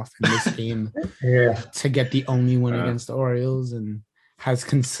walk-off in this game to get the only win against the Orioles, and has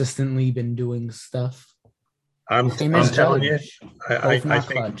consistently been doing stuff. I'm telling you, I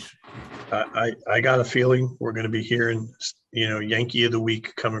think I got a feeling we're going to be hearing, Yankee of the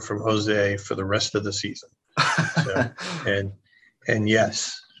Week coming from Jose for the rest of the season. So, and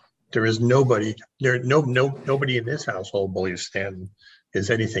yes, there is nobody in this household believes Stanton is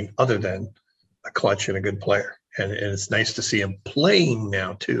anything other than a clutch and a good player, and it's nice to see him playing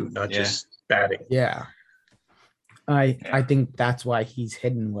now too, not just batting. Yeah, I think that's why he's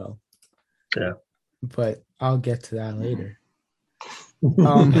hitting well. Yeah, but I'll get to that later.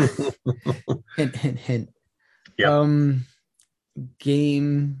 Hint. Yep.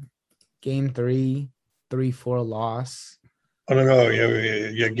 Game 3. 3-4 loss. Oh no,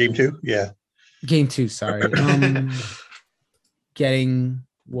 yeah, game 2, yeah. Game 2, sorry. Getting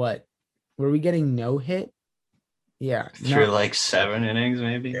what? Were we getting no hit? Yeah. Through like 7 innings,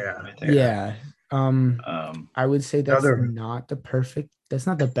 maybe. Yeah. I would say that's not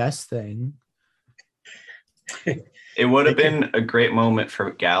the best thing. It would have been a great moment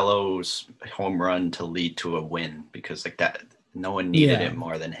for Gallo's home run to lead to a win, because like that. No one needed it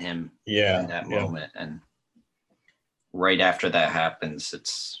more than him in that moment. And right after that happens,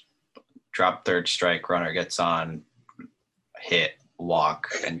 it's drop third strike, runner gets on, hit, walk,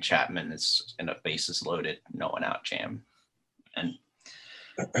 and Chapman is in a bases loaded, no one out jam. And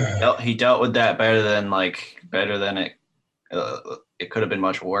he dealt with that better than it. It could have been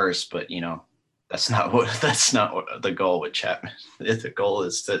much worse, but that's not what the goal with Chapman. The goal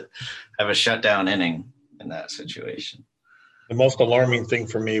is to have a shutdown inning in that situation. The most alarming thing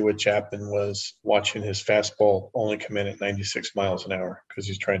for me with Chapman was watching his fastball only come in at 96 miles an hour because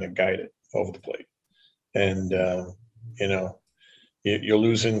he's trying to guide it over the plate. And, you're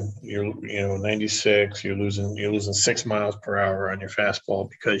losing 96, you're losing 6 miles per hour on your fastball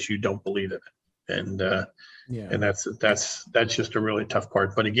because you don't believe in it. And that's just a really tough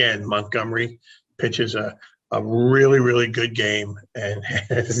part. But again, Montgomery pitches a really, really good game and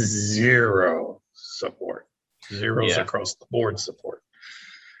has zero support. Zeros across the board support.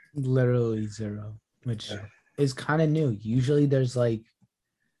 Literally zero, which is kind of new. Usually there's like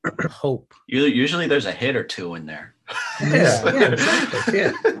hope. Usually there's a hit or two in there. Exactly.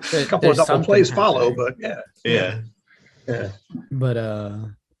 Yeah. A couple of double plays follow, but yeah. But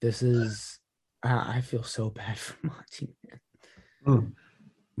This is I feel so bad for Monty, man. Hmm.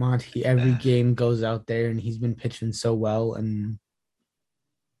 Monty, every game goes out there and he's been pitching so well and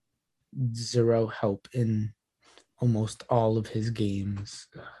zero help in almost all of his games.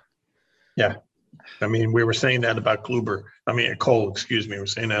 Yeah. I mean, we were saying that about Cole, excuse me. We were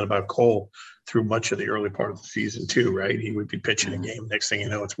saying that about Cole through much of the early part of the season too, right? He would be pitching a game. Next thing you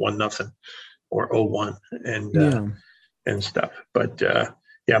know, it's 1-0 or 0-1 Yeah. and stuff. But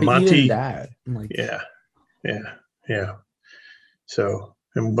But Monty, even that, like, yeah. So,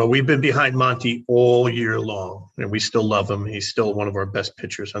 but we've been behind Monty all year long, and we still love him. He's still one of our best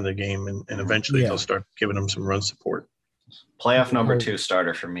pitchers on the game, and eventually they'll start giving him some run support. Playoff number 2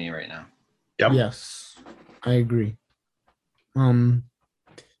 starter for me right now. Yep. Yes, I agree. 3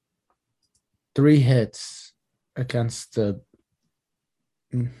 hits against the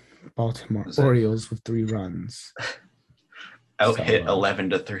Baltimore Orioles with 3 runs. Out hit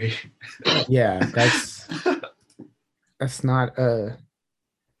 11-3. Yeah, that's not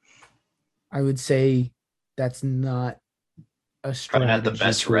I would say that's not a strategy. Probably not the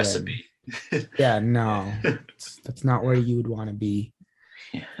best recipe. Yeah, no. That's not where you would want to be.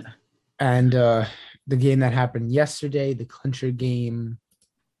 Yeah. And the game that happened yesterday, the clincher game,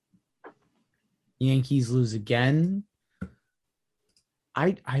 Yankees lose again.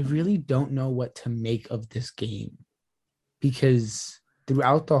 I really don't know what to make of this game, because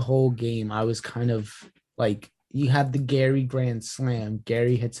throughout the whole game, I was kind of like, you have the Gary grand slam.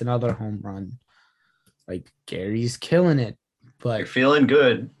 Gary hits another home run. Like, Gary's killing it. But you're feeling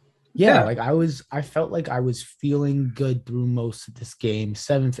good. Yeah, like I felt like I was feeling good through most of this game.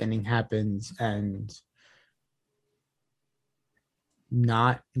 7th inning happens and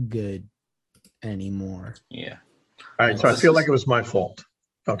not good anymore. Yeah. All right, so I feel like it was my fault.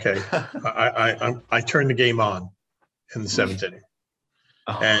 Okay, I turned the game on in the 7th inning,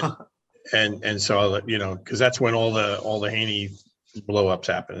 and so I'll let you know, because that's when all the Haney blow-ups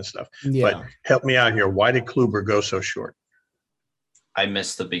happen and stuff. Yeah. But help me out here. Why did Kluber go so short? I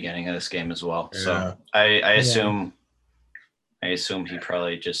missed the beginning of this game as well. Yeah. So I assume he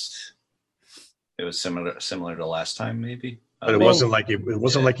probably just, it was similar to last time, maybe. But it wasn't like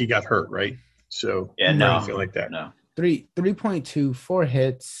like he got hurt, right? So anything like that. No. 3.2, 4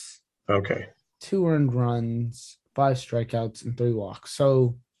 hits. Okay. 2 earned runs, 5 strikeouts, and 3 walks.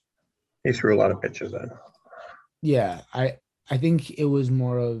 So he threw a lot of pitches then. Yeah, I think it was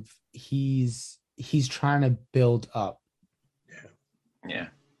more of he's trying to build up. Yeah.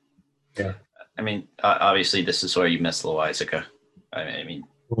 I mean, obviously, this is where you miss Loizaga. I mean,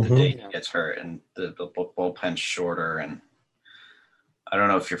 the day he gets hurt and the bullpen's shorter, and I don't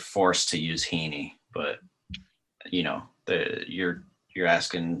know if you're forced to use Heaney, but you know, you're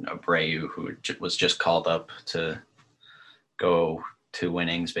asking Abreu, who was just called up to go 2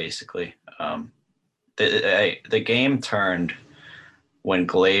 innings, basically. The game turned when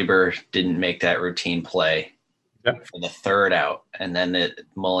Gleyber didn't make that routine play. Yep. For the 3rd out, and then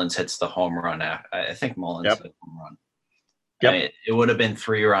Mullins hits the home run. I think Mullins hit the home run. Yep. I mean, it would have been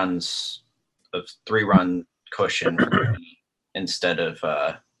 3 runs of 3-run cushion instead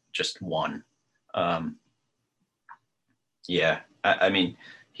of just 1. I mean,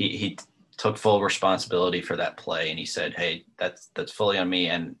 he took full responsibility for that play, and he said, "Hey, that's fully on me."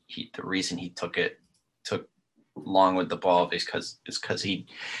 And the reason he took long with the ball is because he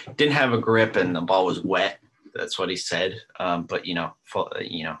didn't have a grip and the ball was wet. That's what he said. But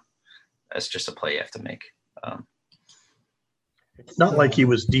that's just a play you have to make. It's not like he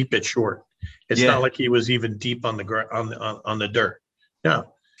was deep at short. It's not like he was even deep on the on the dirt.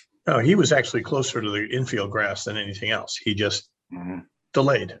 No, he was actually closer to the infield grass than anything else. He just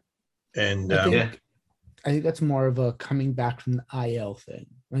delayed. And I think that's more of a coming back from the IL thing.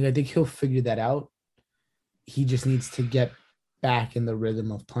 Like, I think he'll figure that out. He just needs to get back in the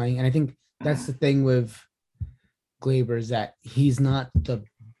rhythm of playing. And I think that's the thing with Gleyber, is that he's not the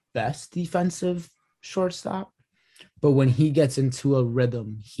best defensive shortstop, but when he gets into a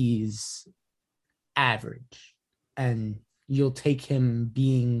rhythm, he's average, and you'll take him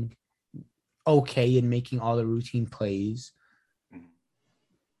being okay and making all the routine plays.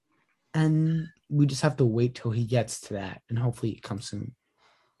 And we just have to wait till he gets to that, and hopefully it comes soon.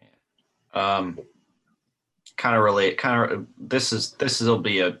 This will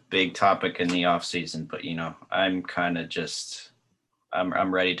be a big topic in the off season, but I'm kind of just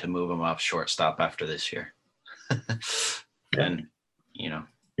I'm ready to move him off shortstop after this year. And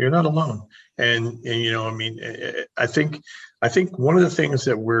you're not alone. And I mean, I think one of the things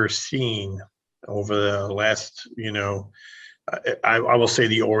that we're seeing over the last I will say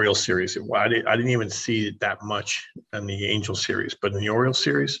the Orioles series. I didn't even see it that much in the Angels series, but in the Orioles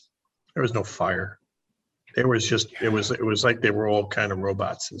series, there was no fire. There was just it was like they were all kind of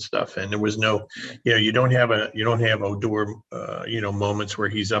robots and stuff, and there was no, you don't have Odor, moments where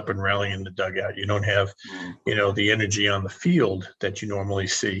he's up and rallying in the dugout. You don't have, the energy on the field that you normally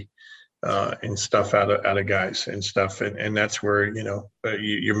see, and stuff out of guys and stuff, and that's where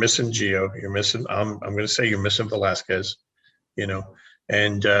you're missing Gio, you're missing. I'm going to say you're missing Velasquez,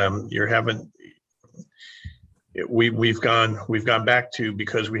 and you're having. We've gone back to,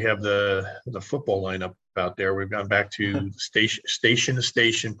 because we have the football lineup out there. We've gone back to station to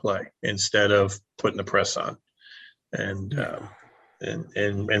station play instead of putting the press on, and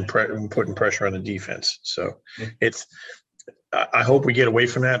putting pressure on the defense. So I hope we get away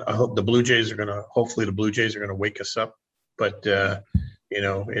from that. I hope the Blue Jays are gonna wake us up. But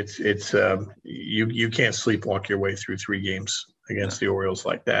it's you can't sleepwalk your way through 3 games against the Orioles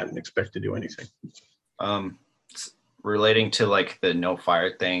like that and expect to do anything. Relating to like the no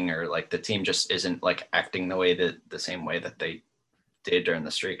fire thing, or like the team just isn't like acting the same way that they did during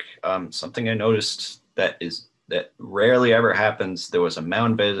the streak. Something I noticed that rarely ever happens. There was a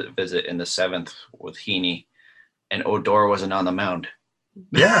mound visit in the 7th with Heaney, and Odor wasn't on the mound.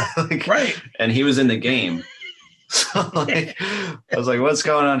 Yeah, right. And he was in the game. So I was like, what's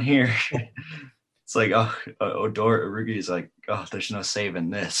going on here? It's like, Odor Uruguay's like, there's no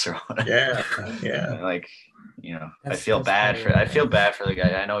saving this, or whatever. Yeah. Like, I feel bad for the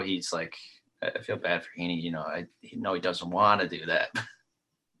guy. I know he's like, I feel bad for Heaney. I know he doesn't want to do that,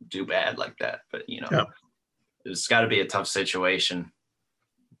 do bad like that. But it's got to be a tough situation.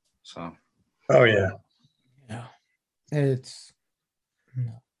 So. Oh yeah. Yeah. It's.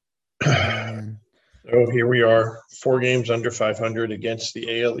 So here we are, 4 games under 500 against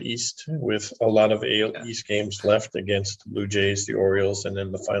the AL East, with a lot of AL East games left against the Blue Jays, the Orioles, and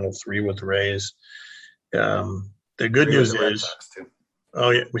then the final 3 with the Rays. The good news is,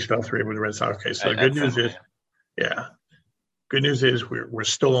 we spelled 3 with the Red Sox. Okay, so the good news is, good news is we're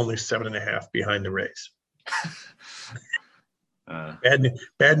still only 7.5 behind the Rays.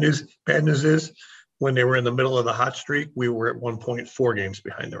 Bad news is, when they were in the middle of the hot streak, we were at 1.4 games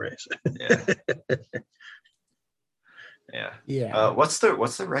behind the Rays. Yeah. What's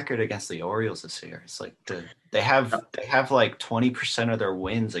the record against the Orioles this year? It's like they have like 20% of their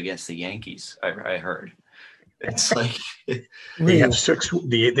wins against the Yankees. I heard. It's like they have 6.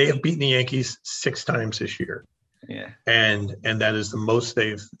 They have beaten the Yankees 6 times this year. Yeah, and that is the most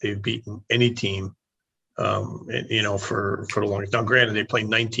they've beaten any team. For the longest. Now, granted, they play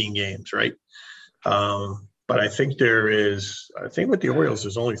 19 games, right? But I think with the Orioles,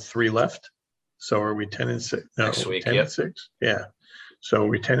 there's only 3 left. So are we 10-6? No, next week, 10-6. Yeah. So are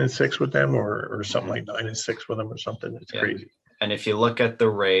we 10-6 with them, or something like 9-6 with them, or something? It's crazy. And if you look at the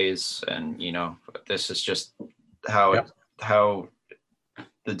Rays, and this is just how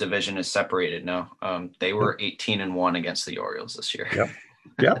the division is separated now. They were 18-1 against the Orioles this year. Yep.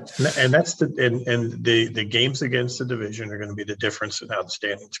 Yeah, and that's the games against the division are going to be the difference in how the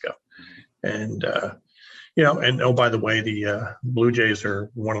standings go. And by the way, the Blue Jays are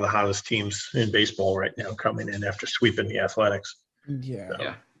one of the hottest teams in baseball right now, coming in after sweeping the Athletics.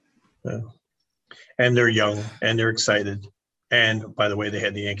 Yeah. And they're young and they're excited. And by the way, they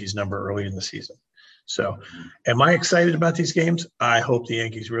had the Yankees number early in the season. So, am I excited about these games? I hope the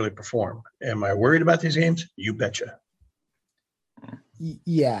Yankees really perform. Am I worried about these games? You betcha.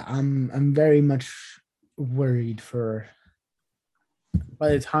 Yeah, I'm very much worried for by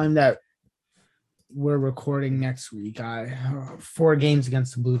the time that we're recording next week. 4 games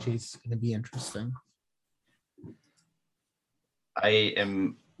against the Blue Jays is going to be interesting. I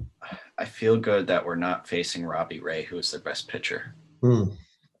feel good that we're not facing Robbie Ray, who is their best pitcher,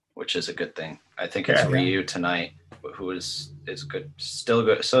 which is a good thing. I think it's Ryu tonight, who is good, still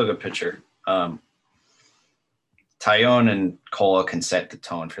a good pitcher. Taillon and Cole can set the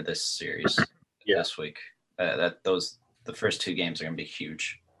tone for this series this week. The first 2 games are going to be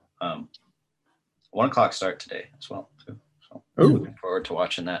huge. 1:00 start today as well, too. So looking forward to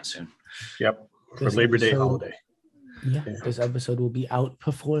watching that soon. Yep, for Labor Day holiday. Yeah, this episode will be out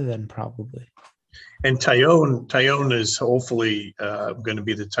before then, probably. And Taillon is hopefully going to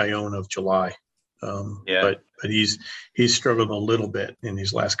be the Taillon of July. But he's struggled a little bit in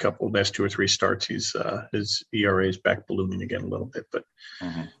these last 2 or 3 starts. His ERA is back ballooning again a little bit, but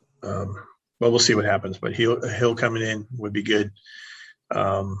we'll see what happens. But he'll coming in would be good.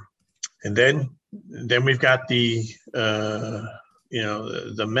 And then we've got the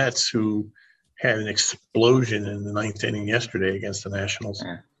Mets, who had an explosion in the 9th inning yesterday against the Nationals.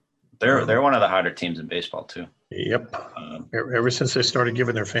 They're one of the hotter teams in baseball too. Yep. Um, Ever since they started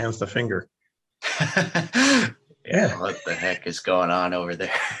giving their fans the finger. yeah, what the heck is going on over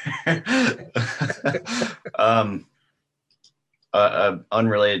there?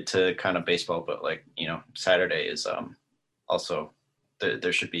 Unrelated to kind of baseball, but like, Saturday is also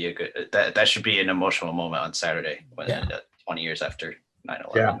there should be a good that should be an emotional moment on Saturday when 20 years after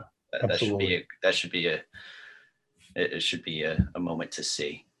 9/11. Yeah, that should be a moment to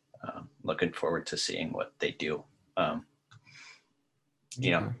see. Looking forward to seeing what they do.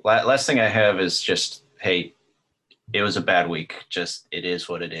 Last thing I have is just, hey, it was a bad week. Just, it is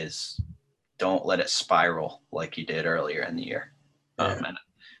what it is. Don't let it spiral like you did earlier in the year. And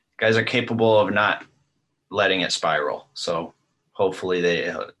guys are capable of not letting it spiral. So hopefully they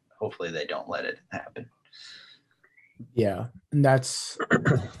don't let it happen. Yeah, and that's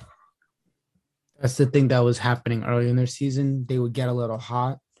the thing that was happening early in their season. They would get a little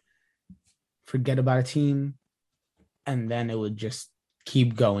hot, forget about a team, and then it would just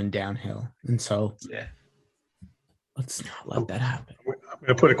keep going downhill. And so let's not let that happen. I'm going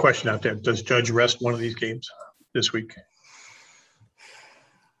to put a question out there. Does Judge rest one of these games this week?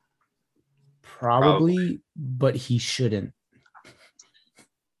 Probably, but he shouldn't.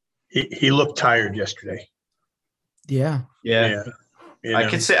 He looked tired yesterday. Yeah. I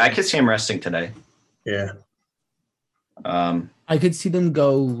could see him resting today. Yeah. I could see them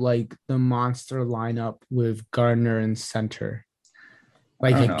go like the monster lineup with Gardner and center.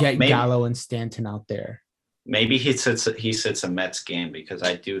 Like get Gallo and Stanton out there. Maybe he sits a Mets game, because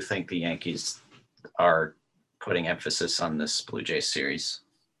I do think the Yankees are putting emphasis on this Blue Jays series.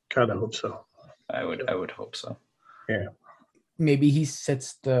 Kind of hope so. I would hope so. Yeah. Maybe he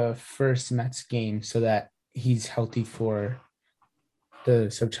sits the first Mets game so that he's healthy for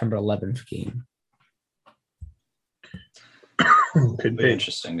the September 11th game. Could be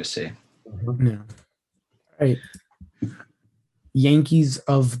interesting to see. Yeah. All right. Yankees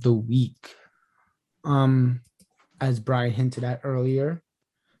of the week. As Brian hinted at earlier,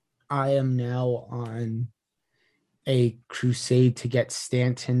 I am now on a crusade to get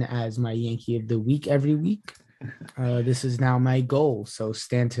Stanton as my Yankee of the week every week. This is now my goal. So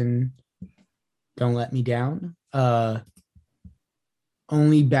Stanton, don't let me down.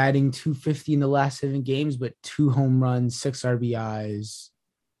 Only batting .250 in the last 7 games, but 2 home runs, 6 RBIs,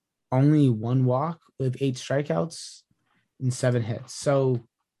 only 1 walk with 8 strikeouts and 7 hits. So,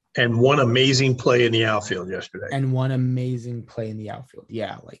 and one amazing play in the outfield yesterday.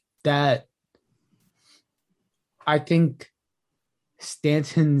 Yeah, like that. I think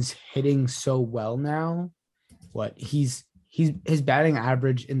Stanton's hitting so well now. His batting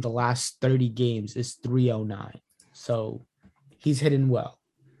average in the last 30 games is .309. So he's hitting well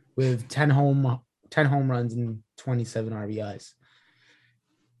with 10 home runs and 27 RBIs.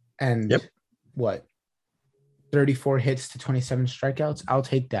 And 34 hits to 27 strikeouts. I'll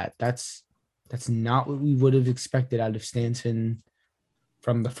take that. That's not what we would have expected out of Stanton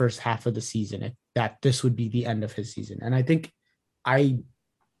from the first half of the season, that this would be the end of his season. And I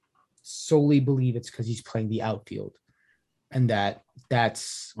solely believe it's because he's playing the outfield, and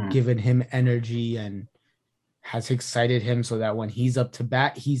that's given him energy and has excited him so that when he's up to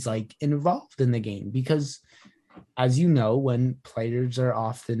bat, he's like involved in the game. Because as you know, when players are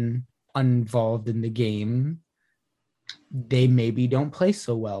often involved in the game, they maybe don't play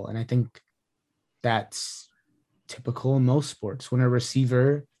so well. And I think that's typical in most sports. When a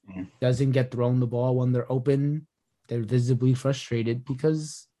receiver doesn't get thrown the ball when they're open, they're visibly frustrated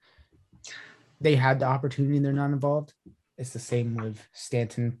because they had the opportunity and they're not involved. It's the same with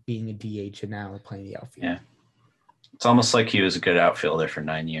Stanton being a DH and now playing the outfield. Yeah. It's almost like he was a good outfielder for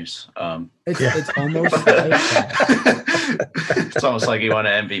 9 years. It's almost like that. It's almost like he won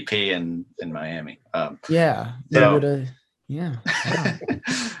an MVP in Miami. Yeah.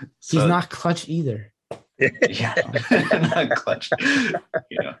 He's not clutch either. Yeah, not clutch.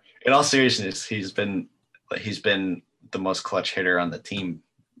 In all seriousness, he's been the most clutch hitter on the team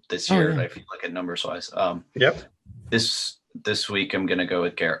this year. If you look at numbers wise. This week I'm gonna go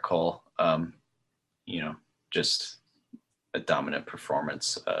with Garrett Cole. Just a dominant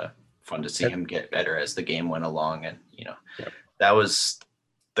performance. Fun to see him get better as the game went along, and that was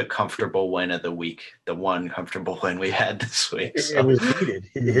the comfortable win of the week, the one comfortable win we had this week. So. It was needed.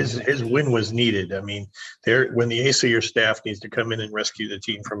 His win was needed. I mean, when the ace of your staff needs to come in and rescue the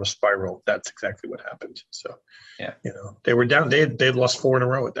team from a spiral, that's exactly what happened. So, they were down. They had lost 4 in a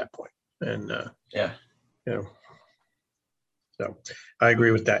row at that point, and so I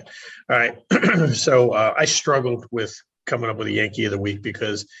agree with that. All right, so I struggled with coming up with a Yankee of the week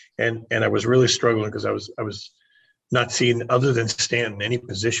because I was really struggling because I was not seeing other than Stanton any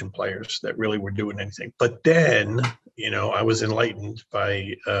position players that really were doing anything. But then, I was enlightened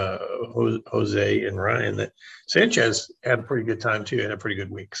by Jose and Ryan that Sanchez had a pretty good time too, had a pretty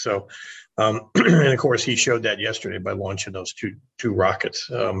good week. So, and of course, he showed that yesterday by launching those two rockets.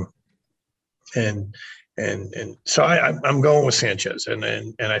 And so I'm going with Sanchez, and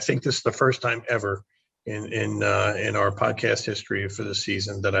I think this is the first time ever in our podcast history for the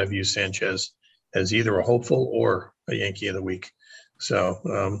season that I've used Sanchez as either a hopeful or a Yankee of the week. So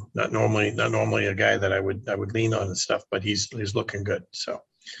not normally a guy that I would lean on and stuff, but he's looking good. So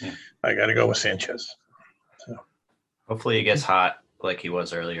yeah. I got to go with Sanchez. So. Hopefully he gets hot like he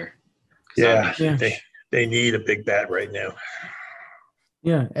was earlier. Yeah, they need a big bat right now.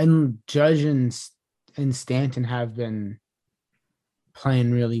 Yeah, and Judge and Stanton have been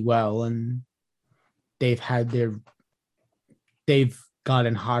playing really well, and they've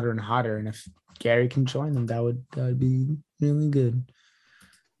gotten hotter and hotter. And if Gary can join them, that would be really good.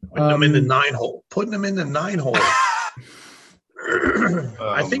 Putting them in the 9-hole. Putting them in the 9-hole.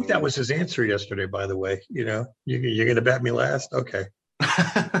 I think that was his answer yesterday, by the way. You're going to bat me last? Okay.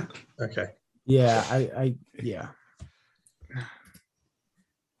 Okay. Yeah, yeah.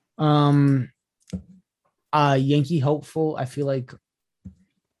 Yankee hopeful. I feel like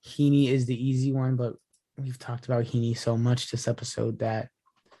Heaney is the easy one, but we've talked about Heaney so much this episode that,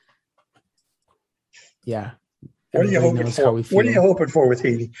 yeah. What are you hoping for? What are you hoping for with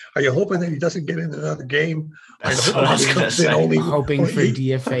Heaney? Are you hoping that he doesn't get in another game? Hoping for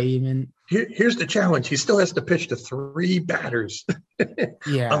DFA even. Here's the challenge. He still has to pitch to 3 batters.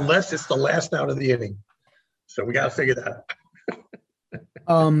 Yeah. Unless it's the last out of the inning. So we got to figure that out.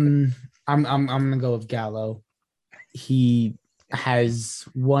 I'm gonna go with Gallo. He has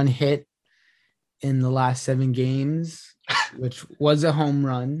 1 hit in the last 7 games, which was a home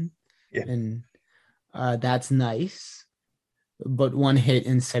run. Yeah. And that's nice. But 1 hit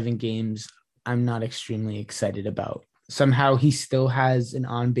in 7 games, I'm not extremely excited about. Somehow he still has an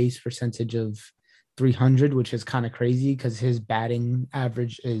on-base percentage of 300, which is kind of crazy because his batting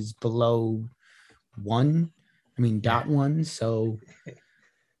average is below 1. I mean, .1. So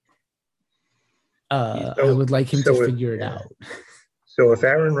I would like him to figure it out. So if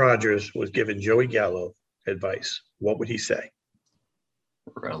Aaron Rodgers was giving Joey Gallo advice, what would he say?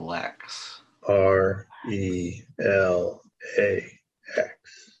 Relax. RELAX.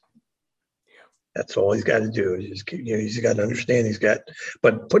 That's all he's got to do. He's got to understand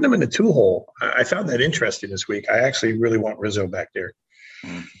but putting him in the 2-hole, I found that interesting this week. I actually really want Rizzo back there.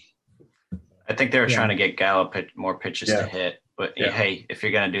 I think they were trying to get Gallo more pitches to hit. But hey, if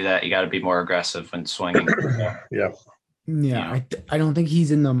you're going to do that, you got to be more aggressive when swinging. Yeah. I don't think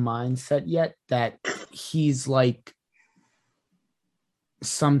he's in the mindset yet that he's like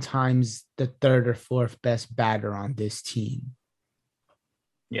sometimes the 3rd or 4th best batter on this team.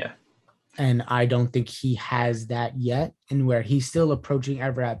 Yeah. And I don't think he has that yet. And where he's still approaching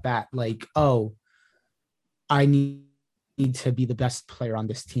every at bat, like, oh, I need to be the best player on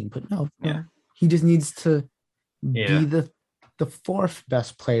this team. But no, he just needs to be the 4th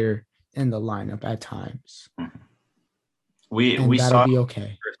best player in the lineup at times. We saw be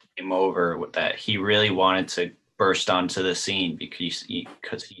okay. Came over with that. He really wanted to burst onto the scene because he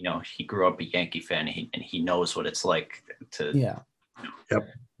grew up a Yankee fan and he knows what it's like to. Yeah. Yep.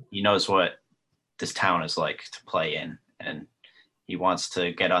 He knows what this town is like to play in, and he wants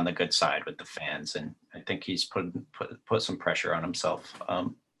to get on the good side with the fans. And I think he's put some pressure on himself.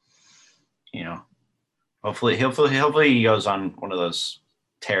 Hopefully he goes on one of those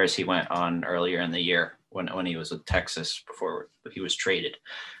tears he went on earlier in the year when he was with Texas before he was traded.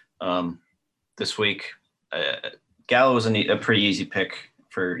 This week, Gallo was a pretty easy pick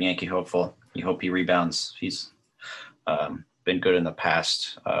for Yankee hopeful. You hope he rebounds. He's been good in the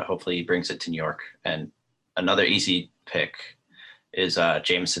past. Hopefully he brings it to New York. And another easy pick is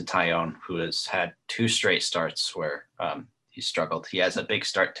Jameson Taillon, who has had 2 straight starts where he struggled. He has a big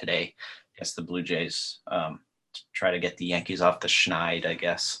start today against the Blue Jays to try to get the Yankees off the schneid, I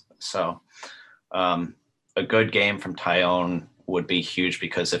guess. So a good game from Taillon would be huge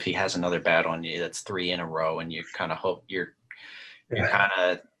because if he has another bat on you, that's 3 in a row, and you kind of hope you're kind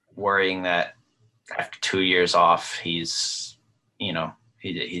of worrying that after 2 years off, he's getting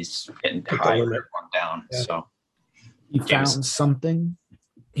tired or down. Yeah. So he found something.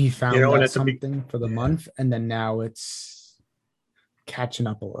 He found something for the month, and then now it's catching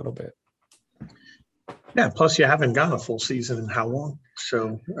up a little bit. Yeah. Plus, you haven't gone a full season in how long?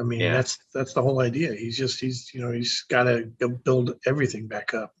 So, I mean, that's the whole idea. He's got to build everything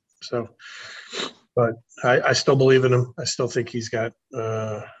back up. So, but I still believe in him. I still think he's got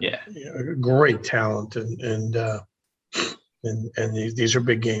great talent, and And these are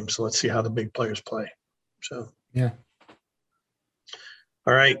big games. So let's see how the big players play. So Yeah.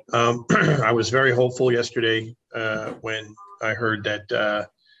 All right. I was very hopeful yesterday when I heard that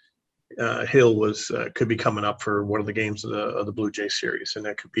Hill could be coming up for one of the games of the Blue Jay series, and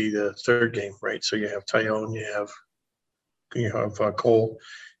that could be the third game, right? So you have Tyone, you have Cole,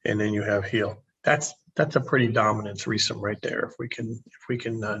 and then you have Hill. That's a pretty dominant threesome right there. If we can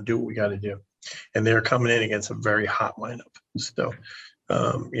do what we got to do, and they're coming in against a very hot lineup. So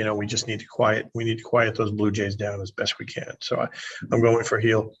we just need to quiet those Blue Jays down as best we can. So I'm going for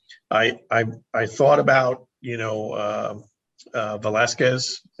Hill. I thought about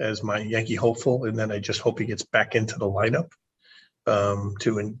Velasquez as my Yankee hopeful, and then I just hope he gets back into the lineup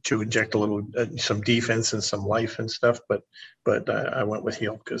to inject a little some defense and some life and stuff. But I went with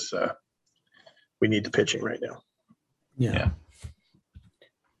Hill because we need the pitching right now. Yeah.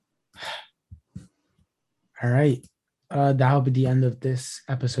 All right. That'll be the end of this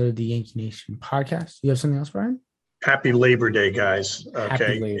episode of the Yankee Nation podcast. You have something else, Brian? Happy Labor Day, guys. Okay.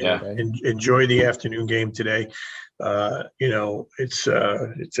 Happy Labor Day. Enjoy the afternoon game today. It's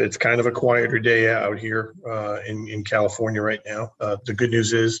kind of a quieter day out here in California right now. The good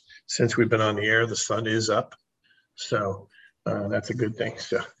news is, since we've been on the air, the sun is up, so that's a good thing.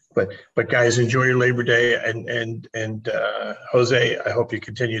 So, but guys, enjoy your Labor Day, and Jose, I hope you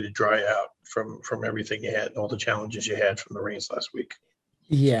continue to dry out from everything you had and all the challenges you had from the rains last week.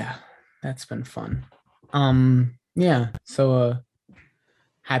 Yeah, that's been fun. Yeah. So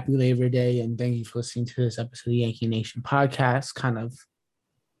happy Labor Day, and thank you for listening to this episode of the Yankee Nation podcast. Kind of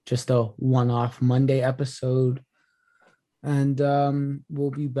just a one-off Monday episode. And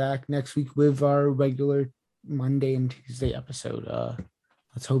we'll be back next week with our regular Monday and Tuesday episode.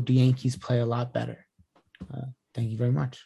 Let's hope the Yankees play a lot better. Thank you very much.